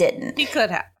 and he didn't. He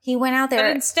could have. He went out there.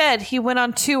 But instead, he went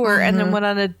on tour and then went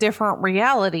on a different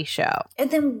reality show.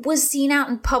 And then was seen out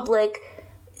in public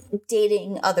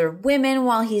dating other women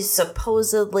while he's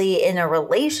supposedly in a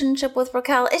relationship with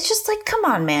Raquel. It's just like, come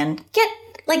on, man. Get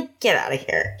out of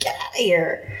here. Get out of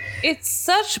here. It's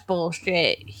such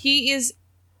bullshit. He is...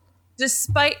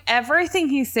 Despite everything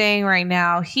he's saying right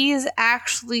now, he is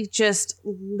actually just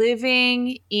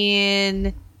living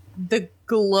in the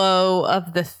glow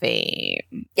of the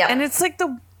fame. Yeah. And it's like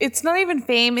it's not even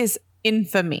fame, is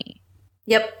infamy.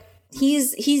 Yep.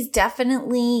 He's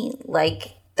definitely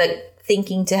like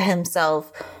thinking to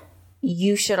himself,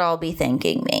 you should all be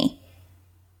thanking me.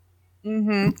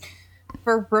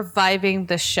 For reviving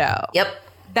the show. Yep.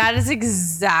 That is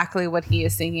exactly what he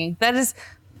is singing. That is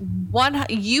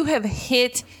you have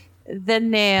hit the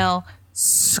nail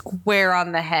square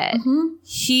on the head.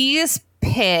 He is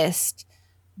pissed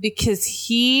because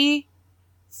he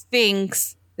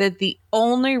thinks that the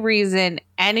only reason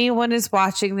anyone is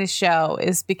watching this show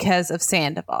is because of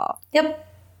Sandoval. Yep.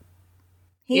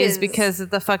 Is because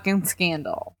of the fucking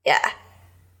scandal. Yeah.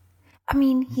 I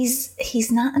mean,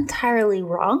 he's not entirely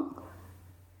wrong.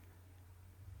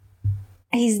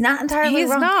 He's not entirely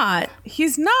wrong.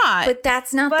 He's not. But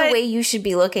that's not the way you should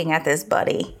be looking at this,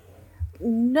 buddy.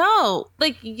 No.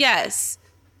 Like, yes.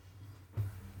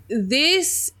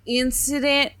 This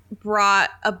incident brought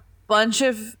a bunch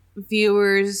of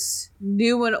viewers,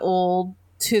 new and old,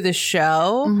 to the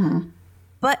show.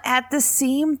 But at the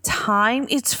same time,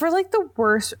 it's for like the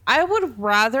worst. I would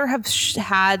rather have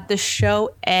had the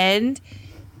show end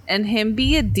and him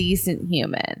be a decent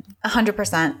human.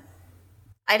 100%.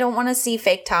 I don't want to see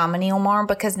fake Tom anymore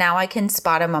because now I can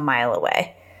spot him a mile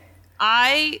away.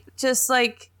 I just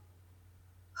like...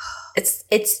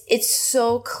 It's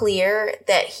so clear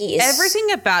that he is...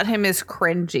 Everything about him is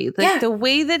cringy. Like the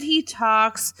way that he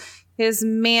talks, his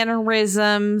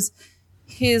mannerisms,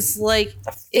 his like...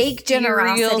 fake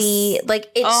generosity.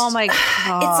 Like, it's... Oh my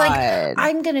God. It's like,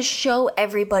 I'm going to show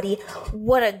everybody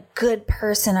what a good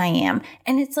person I am.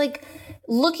 And it's like...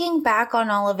 looking back on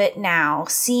all of it now,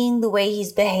 seeing the way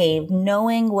he's behaved,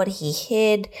 knowing what he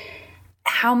hid,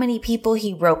 how many people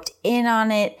he roped in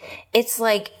on it, it's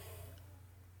like,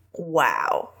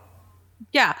 wow.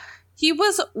 Yeah. He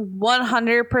was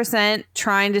 100%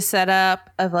 trying to set up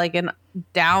like a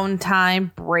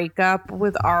downtime breakup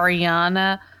with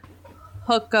Ariana,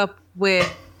 hook up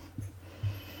with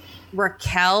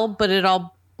Raquel, but it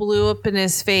all blew up in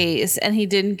his face and he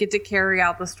didn't get to carry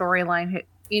out the storyline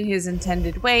in his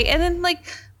intended way. And then, like,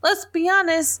 let's be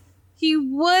honest, he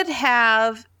would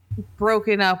have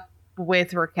broken up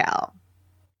with Raquel.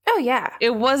 Oh, yeah.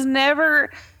 He was never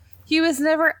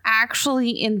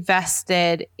actually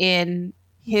invested in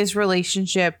his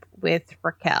relationship with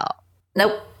Raquel.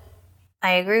 Nope.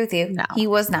 I agree with you. No. He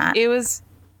was not.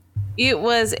 It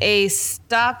was a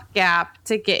stopgap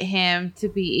to get him to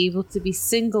be able to be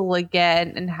single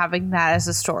again and having that as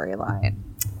a storyline.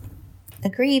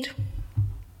 Agreed.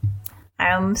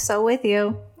 I'm so with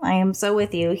you. I am so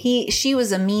with you. She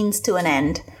was a means to an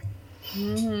end.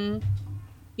 Mm-hmm.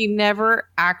 He never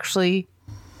actually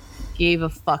gave a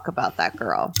fuck about that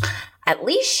girl. At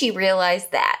least she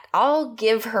realized that. I'll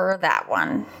give her that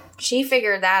one. She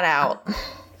figured that out.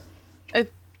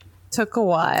 It took a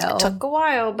while. It took a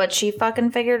while, but she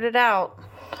fucking figured it out.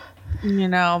 You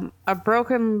know, a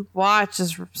broken watch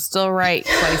is still right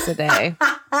twice a day.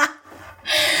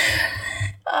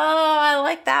 Oh, I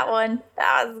like that one.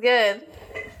 That was good.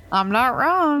 I'm not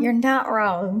wrong. You're not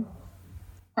wrong.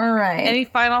 All right. Any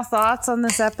final thoughts on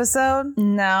this episode?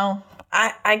 No.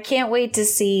 I can't wait to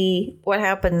see what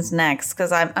happens next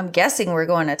because I'm guessing we're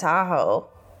going to Tahoe.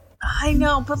 I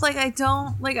know, but like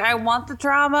I want the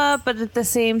drama, but at the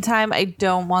same time I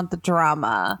don't want the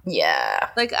drama. Yeah.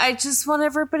 Like I just want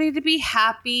everybody to be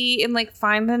happy and like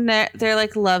find their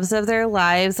like loves of their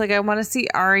lives. Like I want to see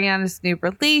Ariana's new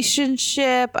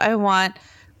relationship. I want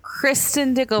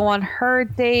Kristen to go on her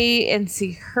date and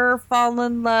see her fall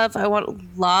in love. I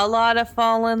want Lala to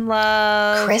fall in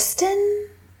love. Kristen?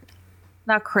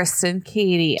 Not Kristen,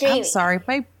 Katie. I'm sorry.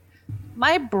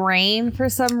 My brain, for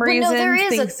some reason,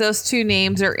 thinks those two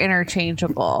names are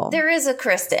interchangeable. There is a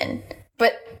Kristen,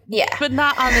 but yeah. But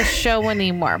not on the show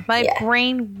anymore. My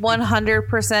brain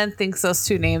 100% thinks those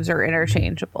two names are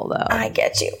interchangeable, though. I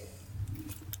get you.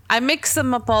 I mix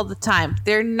them up all the time.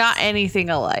 They're not anything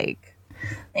alike.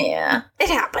 Yeah. It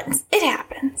happens.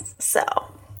 So.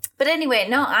 But anyway,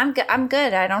 no, I'm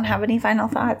good. I don't have any final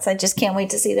thoughts. I just can't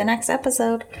wait to see the next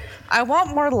episode. I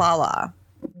want more Lala.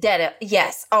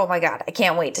 Yes. Oh my God. I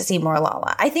can't wait to see more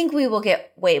Lala. I think we will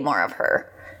get way more of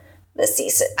her this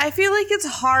season. I feel like it's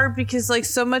hard because like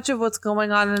so much of what's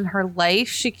going on in her life,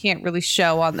 she can't really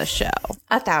show on the show.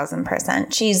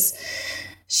 1,000%.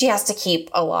 She has to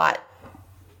keep a lot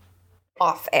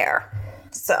off air.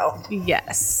 So.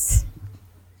 Yes.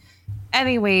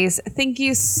 Anyways, thank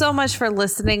you so much for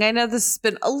listening. I know this has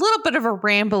been a little bit of a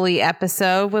rambly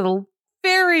episode with a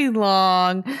very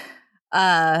long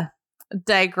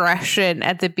digression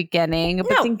at the beginning,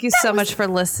 but thank you so much for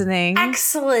listening.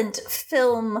 Excellent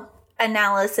film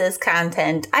analysis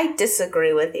content. I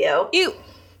disagree with you.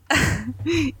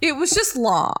 It was just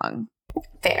long.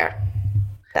 Fair.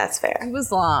 That's fair. It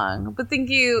was long, but thank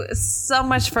you so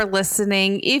much for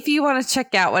listening. If you want to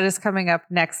check out what is coming up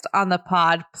next on the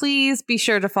pod, please be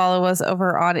sure to follow us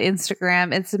over on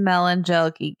Instagram. It's Mel and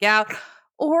Jill Geek Out.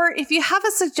 Or if you have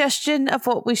a suggestion of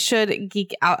what we should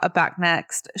geek out about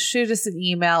next, shoot us an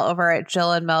email over at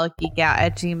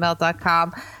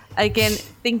jillandmelgeekout@gmail.com. Again,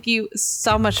 thank you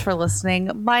so much for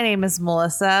listening. My name is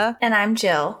Melissa. And I'm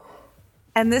Jill.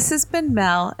 And this has been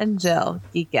Mel and Jill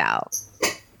Geek Out.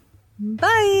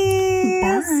 Bye.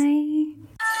 Bye.